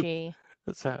get mushy.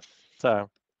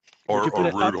 Or would you put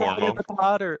it root naturally in hormone? the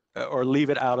pot or leave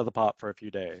it out of the pot for a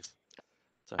few days?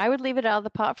 I would leave it out of the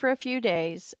pot for a few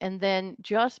days and then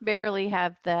just barely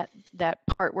have that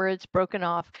part where it's broken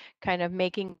off kind of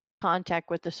making contact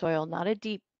with the soil, not a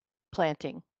deep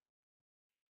planting.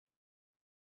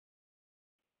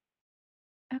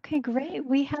 Okay, great.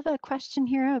 We have a question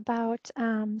here about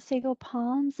sago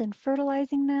palms and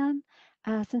fertilizing them.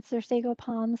 Since their sago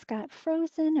palms got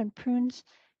frozen and pruned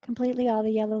completely all the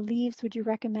yellow leaves, would you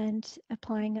recommend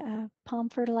applying a palm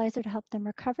fertilizer to help them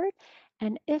recover?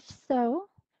 And if so,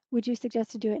 would you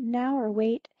suggest to do it now or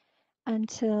wait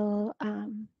until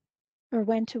or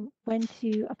when to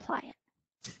apply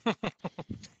it?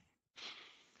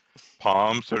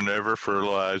 Palms are never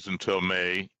fertilized until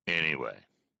May anyway.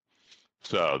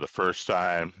 So the first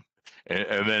time,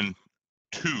 and then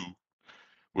 2,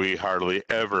 we hardly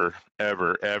ever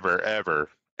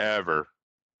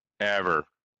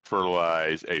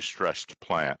fertilize a stressed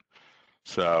plant.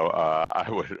 So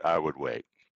I would wait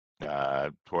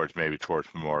towards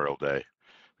Memorial Day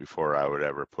before I would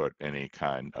ever put any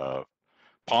kind of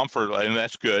palm fertilizer, and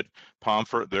that's good.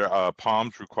 Palms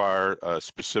require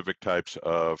specific types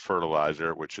of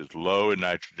fertilizer, which is low in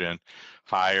nitrogen,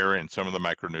 higher in some of the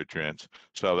micronutrients.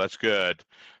 So that's good,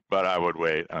 but I would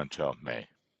wait until May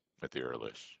at the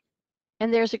earliest.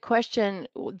 And there's a question,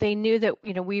 they knew that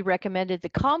we recommended the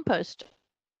compost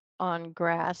on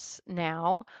grass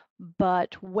now,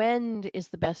 but when is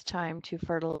the best time to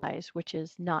fertilize, which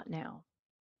is not now?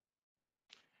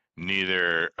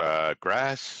 Neither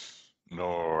grass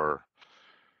nor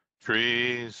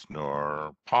trees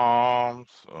nor palms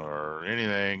or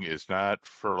anything is not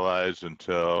fertilized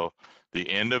until the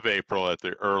end of April at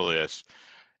the earliest.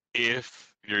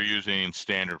 If you're using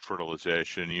standard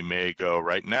fertilization, you may go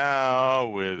right now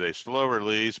with a slow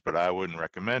release, but I wouldn't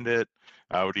recommend it.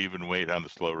 I would even wait on the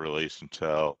slow release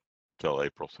until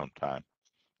April sometime.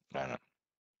 And,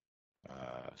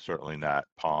 certainly not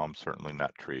palms, certainly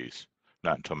not trees,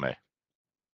 not until May.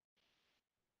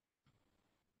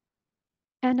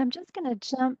 And I'm just going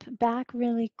to jump back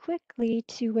really quickly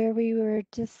to where we were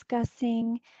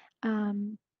discussing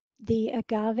the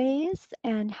agaves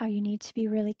and how you need to be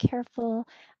really careful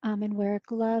and wear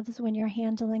gloves when you're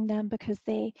handling them because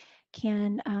they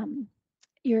can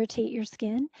irritate your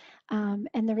skin. And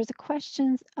there was a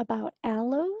question about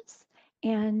aloes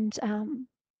and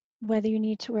whether you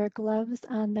need to wear gloves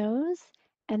on those.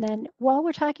 And then while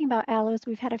we're talking about aloes,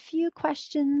 we've had a few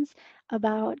questions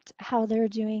about how they're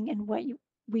doing and what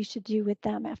we should do with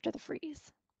them after the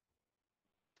freeze.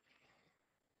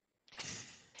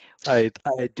 I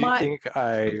do My think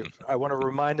I want to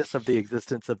remind us of the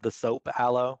existence of the soap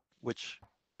aloe, which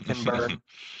can burn.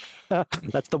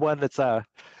 That's the one that's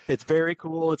it's very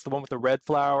cool. It's the one with the red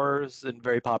flowers and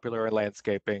very popular in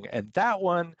landscaping. And that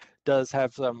one does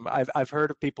have some. I've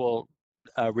heard of people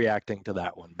reacting to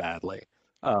that one badly.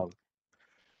 Um,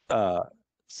 uh,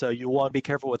 so you want to be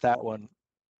careful with that one.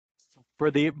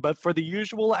 For the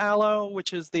usual aloe,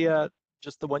 which is the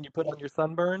just the one you put on your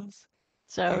sunburns,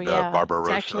 so yeah, it's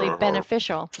Barbarossa actually or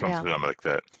beneficial. something Yeah. like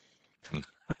that.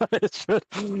 it should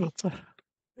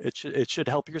it should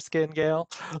help your skin, Gail.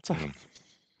 Mm.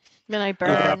 Then I Even burn.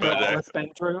 after But all it's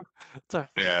been through. So,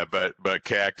 yeah, but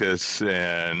cactus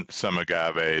and some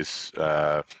agaves,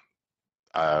 I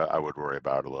would worry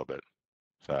about a little bit.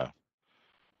 So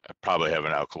I probably have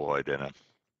an alkaloid in it.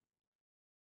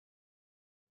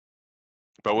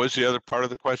 But what's the other part of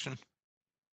the question?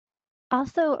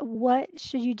 Also, what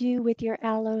should you do with your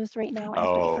aloes right now after the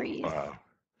Oh, freeze?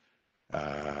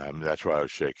 that's why I was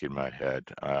shaking my head.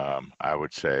 I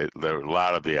would say there a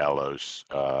lot of the aloes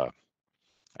are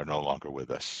no longer with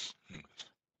us.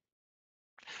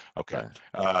 Okay.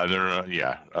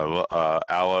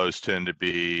 Aloes tend to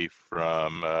be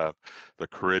from the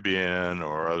Caribbean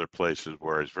or other places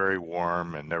where it's very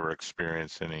warm and never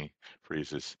experience any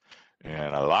freezes,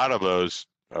 and a lot of those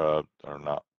are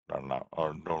no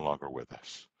longer with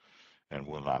us and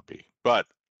will not be. But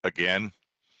again,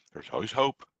 there's always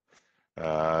hope.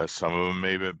 Some of them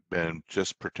may have been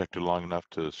just protected long enough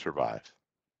to survive.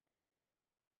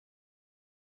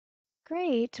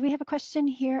 Great. We have a question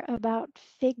here about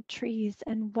fig trees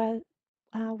and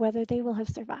whether they will have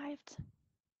survived.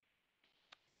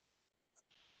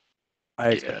 I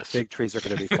expect Yes. fig trees are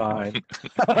going to be fine.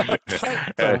 and,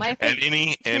 So, My and fig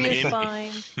any and tree is any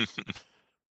fine.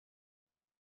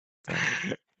 and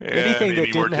anything that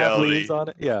any didn't have leaves mortality, on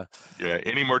it, yeah. yeah,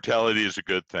 any mortality is a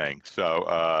good thing. So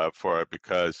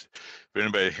because if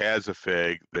anybody has a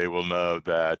fig, they will know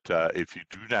that if you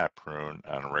do not prune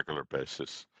on a regular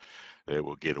basis, they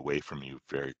will get away from you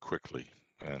very quickly.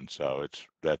 And so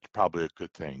that's probably a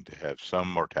good thing to have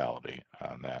some mortality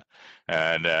on that.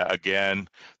 And again,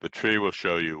 the tree will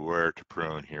show you where to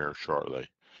prune here shortly,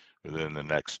 within the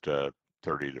next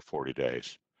 30 to 40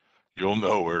 days. You'll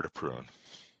know where to prune.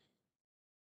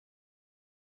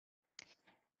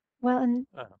 Well, and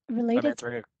I'm related,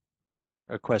 answering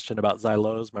a question about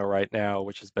xylosma right now,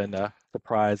 which has been a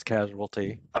surprise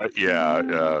casualty.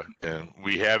 yeah, And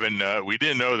we haven't, we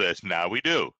didn't know this. Now we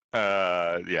do.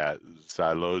 Yeah,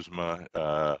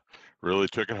 Xylosma really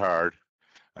took it hard.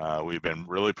 We've been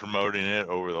really promoting it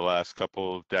over the last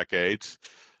couple of decades,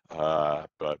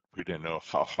 but we didn't know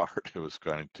how hard it was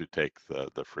going to take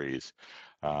the freeze.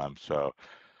 So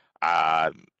I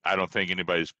don't think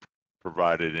anybody's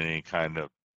provided any kind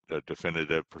of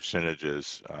definitive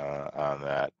percentages on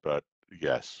that, but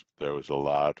yes, there was a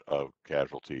lot of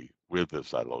casualty with the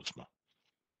xylosma.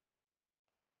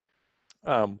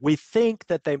 We think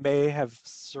that they may have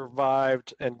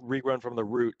survived and regrown from the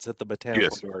roots at the botanical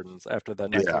Yes. gardens after the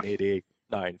Yeah.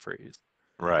 1989 freeze.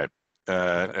 Right.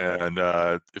 Okay. And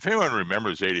if anyone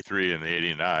remembers 83 and the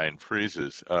 89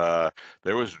 freezes,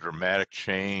 there was a dramatic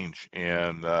change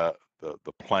in the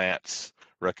plants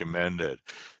recommended.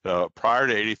 Prior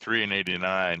to 83 and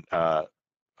 89,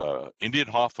 Indian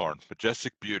hawthorn,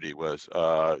 majestic beauty, was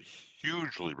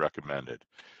hugely recommended,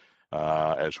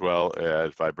 as well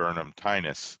as viburnum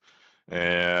tinus.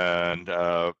 And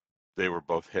they were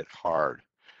both hit hard.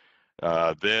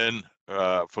 Then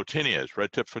photinias,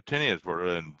 red tip photinias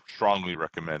were then strongly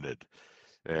recommended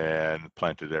and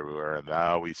planted everywhere. And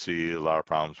now we see a lot of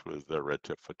problems with the red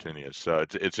tip photinias. So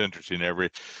it's interesting.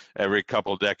 Every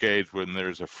couple of decades, when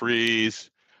there's a freeze,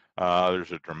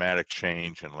 there's a dramatic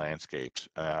change in landscapes.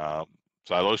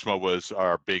 Xylosma was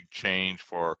our big change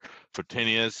for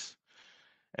photinias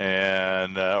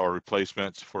and or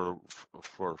replacements for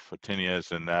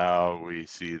photinias, and now we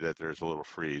see that there's a little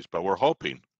freeze. But we're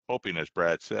hoping, as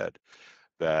Brad said,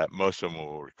 that most of them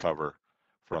will recover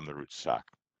from the rootstock.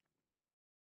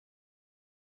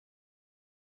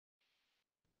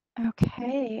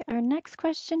 Okay, our next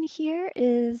question here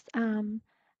is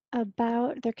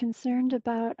about, they're concerned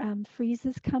about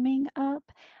freezes coming up.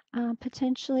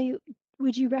 Potentially,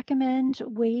 would you recommend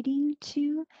waiting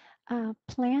to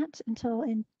plant until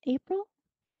in April?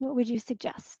 What would you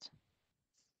suggest?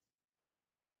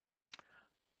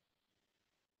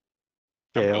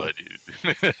 I'm Gail. glad you.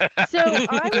 So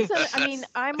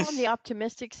I'm on the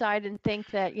optimistic side and think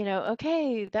that,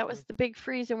 okay, that was the big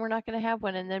freeze and we're not going to have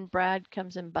one. And then Brad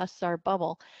comes and busts our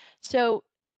bubble. So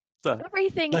So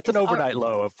everything that's is an overnight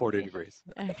low of 40 degrees.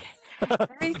 okay.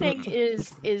 Everything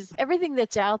is everything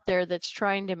that's out there that's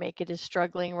trying to make it is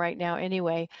struggling right now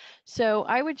anyway. So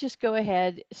I would just go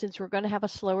ahead, since we're going to have a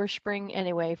slower spring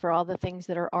anyway for all the things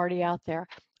that are already out there.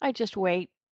 I just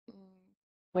wait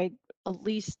at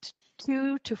least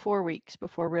 2 to 4 weeks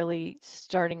before really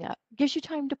starting up. Gives you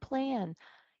time to plan.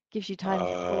 Gives you time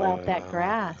to pull out that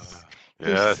grass.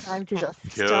 Gives you Yes, time to just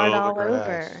start kill the all over.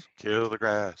 grass, kill the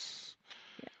grass.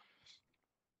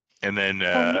 And then,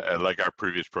 And like our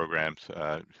previous programs,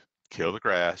 kill the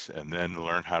grass and then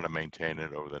learn how to maintain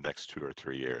it over the next 2 or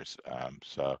 3 years.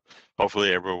 So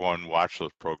hopefully everyone watched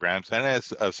those programs. And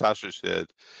as Sasha said,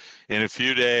 in a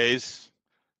few days,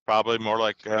 probably more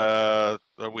like a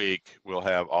week, we'll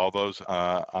have all those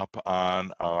up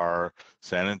on our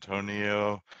San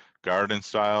Antonio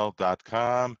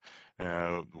gardenstyle.com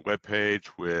webpage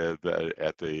with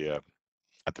at the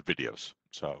videos.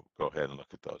 So go ahead and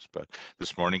look at those. But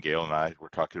this morning, Gail and I were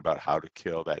talking about how to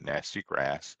kill that nasty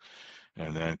grass.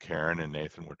 And then Karen and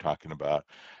Nathan were talking about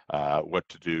what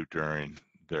to do during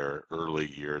their early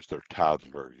years, their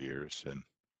toddler years,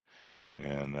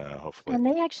 and hopefully. And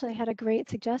they actually had a great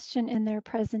suggestion in their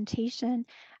presentation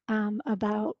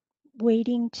about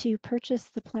waiting to purchase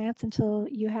the plants until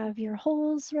you have your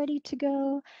holes ready to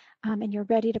go and you're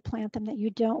ready to plant them, that you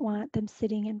don't want them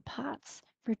sitting in pots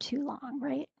for too long,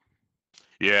 right?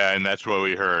 Yeah, and that's what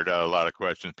we heard. A lot of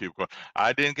questions. People going,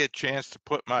 I didn't get a chance to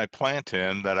put my plant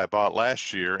in that I bought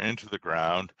last year into the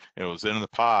ground. It was in the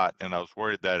pot, and I was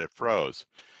worried that it froze.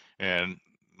 And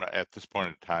at this point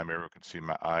in time, everyone can see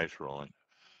my eyes rolling.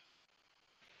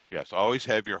 Yes, always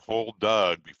have your hole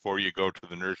dug before you go to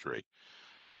the nursery.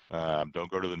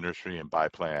 Don't go to the nursery and buy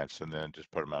plants and then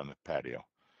just put them on the patio.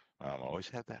 Always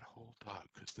have that hole dug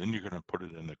because then you're going to put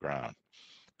it in the ground.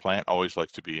 Plant always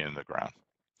likes to be in the ground.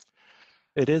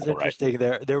 It is All right. interesting.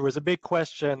 There was a big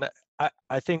question.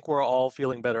 I think we're all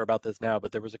feeling better about this now, but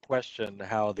there was a question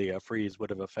how the freeze would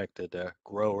have affected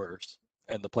growers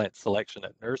and the plant selection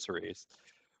at nurseries.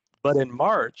 But in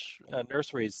March,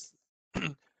 nurseries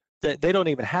they don't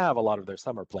even have a lot of their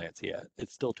summer plants yet.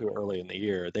 It's still too early in the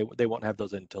year. They won't have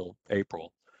those until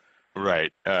April.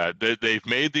 Right. They've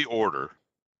made the order,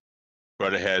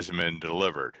 but it hasn't been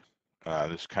delivered.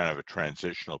 This is kind of a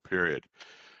transitional period.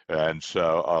 And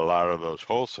so a lot of those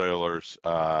wholesalers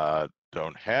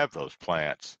don't have those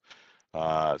plants.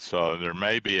 So there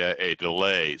may be a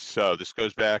delay. So this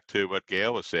goes back to what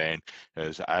Gail was saying,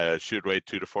 is I should wait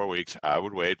 2 to 4 weeks. I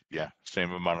would wait, yeah,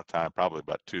 same amount of time, probably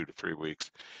about 2 to 3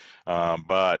 weeks.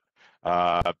 But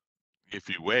if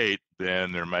you wait,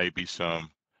 then there may be some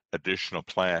additional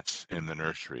plants in the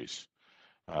nurseries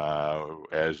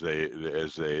as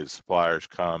the suppliers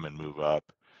come and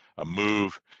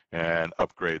move and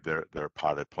upgrade their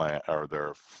potted plant or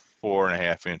their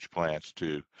 4.5-inch plants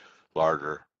to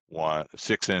larger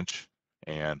 6-inch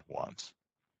and ones.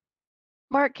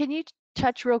 Mark, can you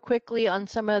touch real quickly on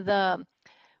some of the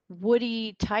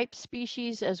woody type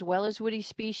species as well as woody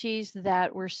species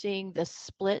that we're seeing the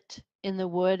split in the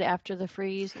wood after the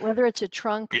freeze, whether it's a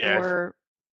trunk Yes, or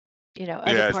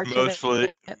other yes, parts of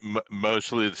it?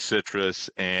 mostly the citrus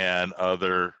and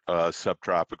other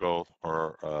subtropical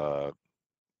or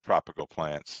tropical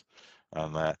plants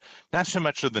on that. Not so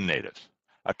much of the natives.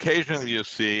 Occasionally you'll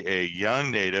see a young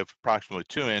native, approximately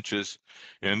 2 inches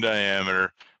in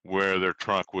diameter, where their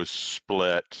trunk was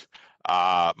split.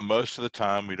 Most of the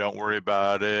time we don't worry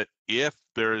about it if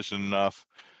there is enough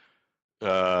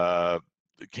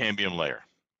cambium layer.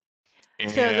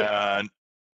 So And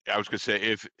I was going to say,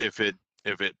 if it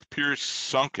If it appears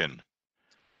sunken,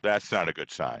 that's not a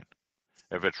good sign.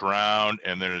 If it's round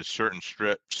and there's certain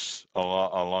strips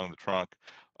along the trunk,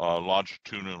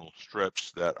 longitudinal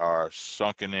strips that are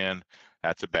sunken in,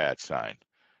 that's a bad sign.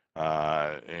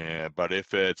 But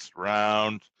if it's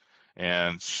round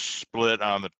and split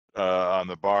on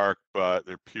the bark, but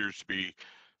there appears to be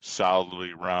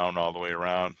solidly round all the way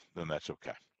around, then that's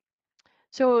okay.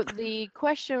 So the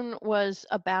question was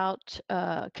about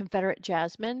Confederate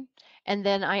jasmine, and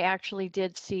then I actually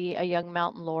did see a young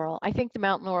mountain laurel. I think the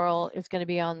mountain laurel is going to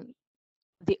be on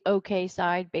the okay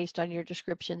side based on your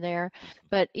description there,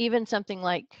 but even something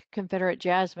like Confederate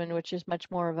jasmine, which is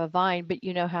much more of a vine, but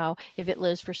you know how if it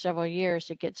lives for several years,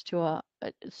 it gets to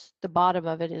the bottom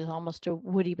of it is almost a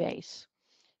woody base.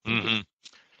 Mm-hmm.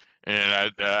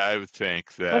 And I would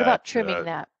think that What about trimming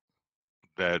that?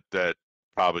 that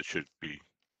probably should be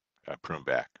pruned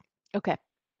back. Okay.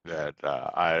 That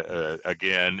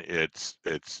again, it's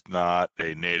not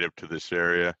a native to this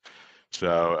area,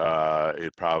 so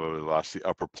it probably lost the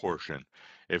upper portion.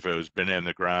 If it has been in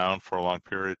the ground for a long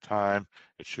period of time,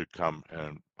 it should come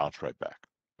and bounce right back.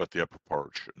 But the upper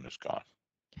portion is gone.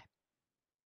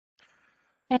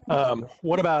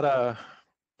 What about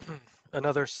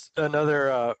another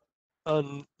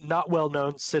not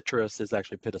well-known citrus is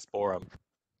actually Pittosporum,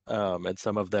 and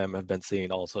some of them have been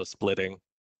seen also splitting,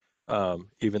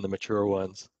 even the mature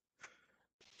ones.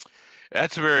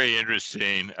 That's very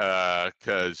interesting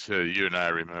because you and I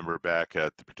remember back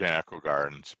at the Botanical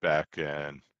Gardens back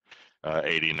in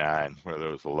 '89, where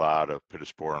there was a lot of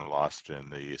Pittosporum lost in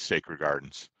the Sacred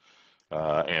Gardens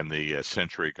and the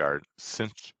Sensory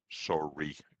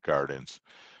Gardens.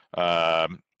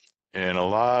 Um, and a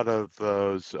lot of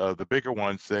those, the bigger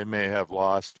ones, they may have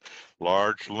lost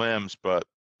large limbs, but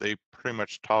they pretty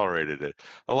much tolerated it.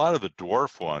 A lot of the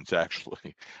dwarf ones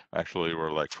actually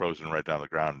were like frozen right down the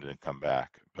ground and didn't come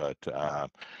back. But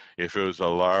if it was a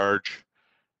large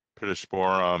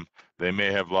Pittosporum, they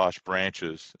may have lost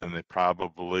branches, and they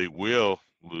probably will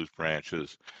lose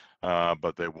branches,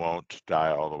 but they won't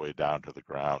die all the way down to the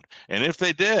ground. And if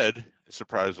they did,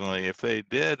 surprisingly, if they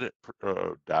did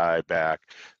die back,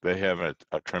 they have a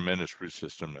tremendous root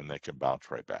system, and they can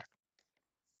bounce right back.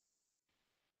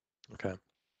 Okay.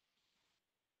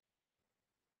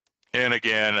 And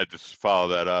again, I just follow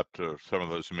that up to some of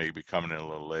those who may be coming in a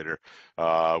little later.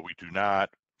 We do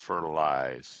not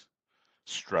fertilize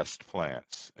stressed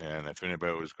plants. And if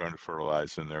anybody was going to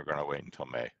fertilize, then they're going to wait until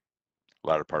May,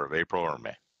 latter part of April or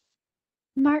May.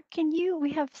 Mark,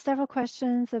 we have several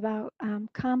questions about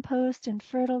compost and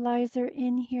fertilizer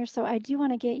in here. So I do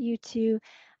want to get you to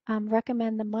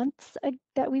recommend the months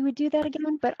that we would do that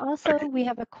again. But also we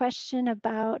have a question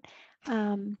about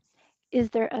is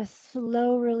there a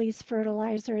slow release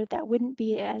fertilizer that wouldn't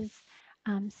be as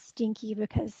stinky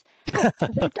because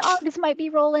the dogs might be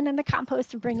rolling in the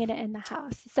compost and bringing it in the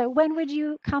house. So when would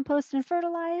you compost and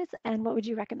fertilize, and what would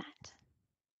you recommend?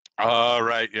 All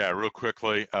right, yeah, real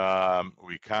quickly,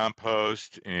 we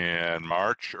compost in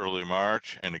March, early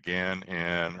March, and again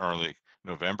in early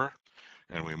November,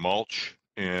 and we mulch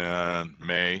in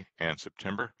May and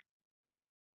September.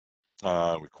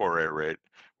 We core aerate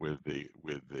with the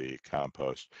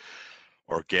compost.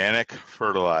 Organic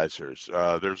fertilizers.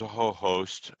 There's a whole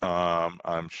host.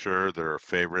 I'm sure there are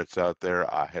favorites out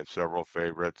there. I have several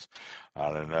favorites.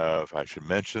 I don't know if I should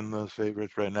mention those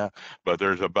favorites right now, but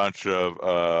there's a bunch of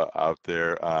out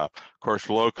there. Of course,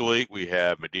 locally, we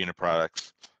have Medina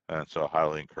products, and so I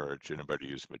highly encourage anybody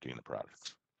to use Medina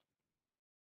products.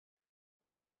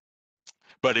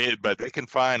 But they can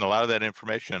find a lot of that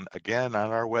information again on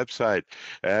our website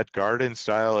at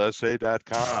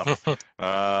gardenstylesa.com.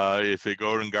 If they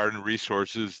go to Garden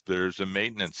Resources, there's a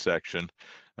maintenance section.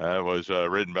 It was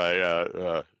written by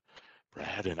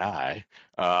Brad and I,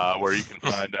 where you can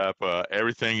find up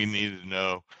everything you need to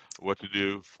know what to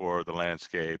do for the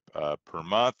landscape per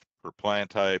month, per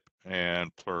plant type, and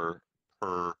per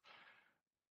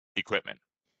equipment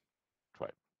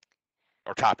type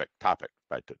or topic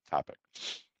by topic.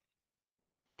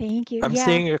 Thank you. I'm Yeah.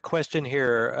 seeing a question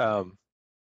here.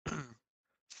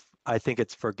 I think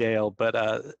it's for Gail, but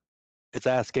it's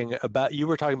asking about, you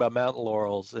were talking about mountain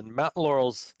laurels, and mountain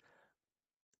laurels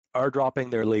are dropping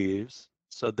their leaves,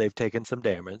 so they've taken some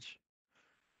damage.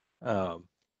 And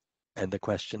the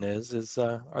question is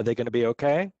are they going to be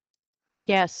okay?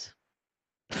 Yes.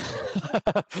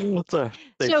 So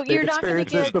So you're they've not going to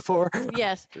experienced this get before.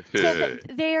 yes. So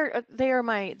they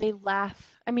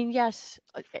laugh I mean, yes,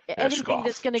 anything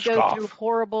that's Scoff, going to go through scoff.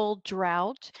 horrible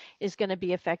drought is going to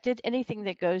be affected. Anything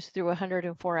that goes through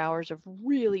 104 hours of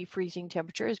really freezing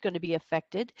temperature is going to be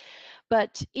affected.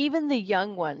 But even the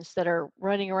young ones that are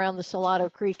running around the Salado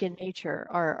Creek in nature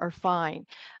are fine.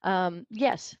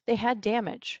 Yes, they had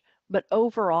damage, but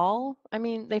overall, I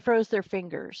mean, they froze their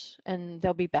fingers and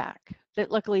they'll be back. That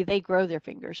luckily they grow their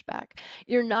fingers back.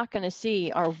 You're not going to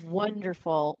see our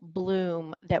wonderful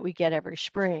bloom that we get every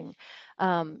spring.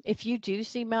 If you do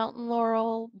see mountain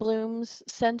laurel blooms,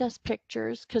 send us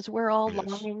pictures because we're all Yes.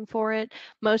 longing for it.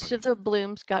 Most of the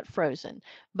blooms got frozen,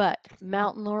 but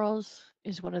mountain laurels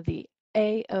is one of the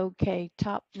A-OK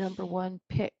top #1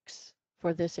 picks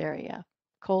for this area,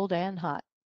 cold and hot.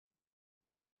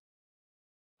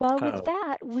 Well, with Oh,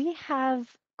 that, we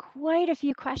have quite a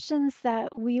few questions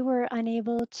that we were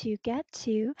unable to get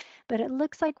to, but it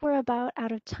looks like we're about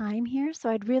out of time here.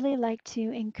 So I'd really like to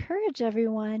encourage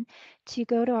everyone to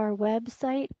go to our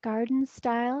website,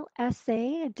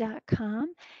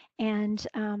 gardenstylesa.com, and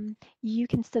you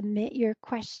can submit your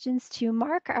questions to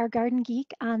Mark, our garden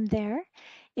geek, on there.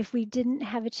 If we didn't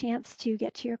have a chance to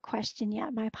get to your question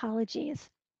yet, my apologies.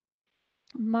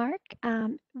 Mark,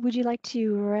 would you like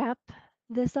to wrap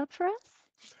this up for us?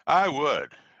 I would.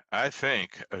 I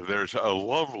think there's a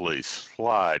lovely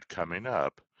slide coming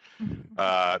up.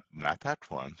 Not that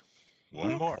one. One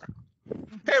Next. more.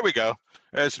 Here we go.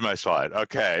 There's my slide.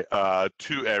 Okay.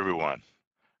 To everyone,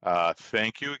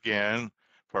 thank you again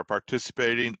for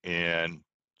participating in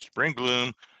Spring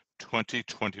Bloom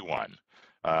 2021.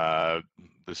 Uh,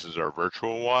 this is our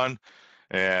virtual one,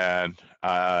 and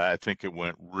I think it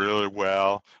went really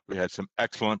well. We had some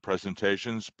excellent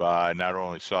presentations by not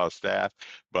only SAW staff,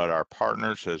 but our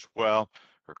partners as well,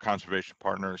 our conservation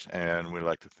partners, and we'd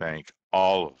like to thank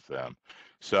all of them.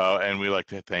 So, and we'd like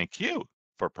to thank you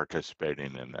for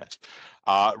participating in this.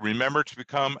 Remember to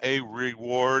become a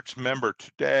rewards member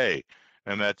today,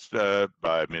 and that's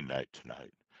by midnight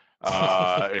tonight.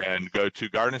 And go to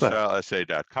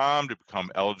gardenstylesa.com to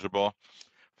become eligible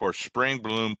for Spring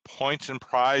Bloom points and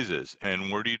prizes.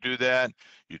 And where do you do that?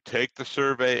 You take the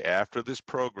survey after this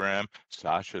program.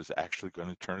 Sasha's actually going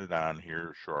to turn it on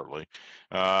here shortly.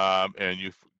 And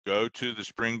you go to the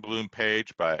Spring Bloom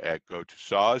page go to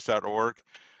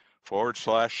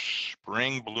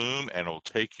saws.org/Spring Bloom, and it'll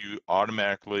take you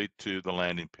automatically to the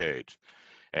landing page.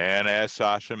 And as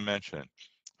Sasha mentioned,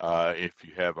 if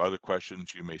you have other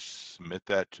questions, you may submit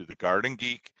that to the Garden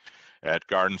Geek at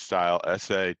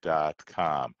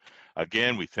gardenstylesa.com.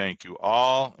 Again, we thank you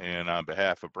all, and on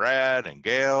behalf of Brad and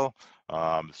Gail,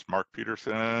 this is Mark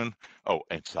Peterson. Oh,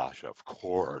 and Sasha, of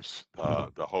course,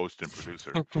 the host and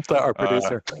producer. our Uh,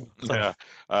 producer. yeah,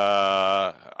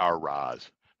 our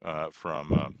Roz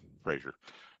from Fraser.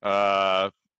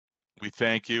 We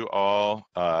thank you all.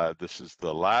 This is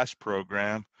the last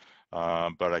program,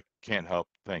 but I can't help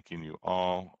thanking you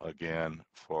all again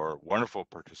for wonderful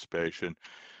participation.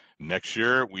 Next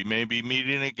year, we may be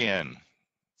meeting again,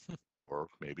 or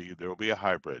maybe there will be a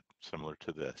hybrid similar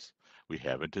to this. We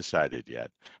haven't decided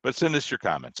yet, but send us your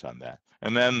comments on that.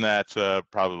 And then that's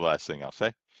probably the last thing I'll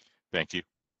say. Thank you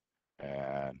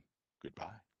and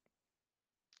goodbye.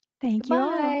 Thank you all.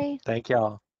 Goodbye. Thank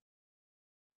y'all.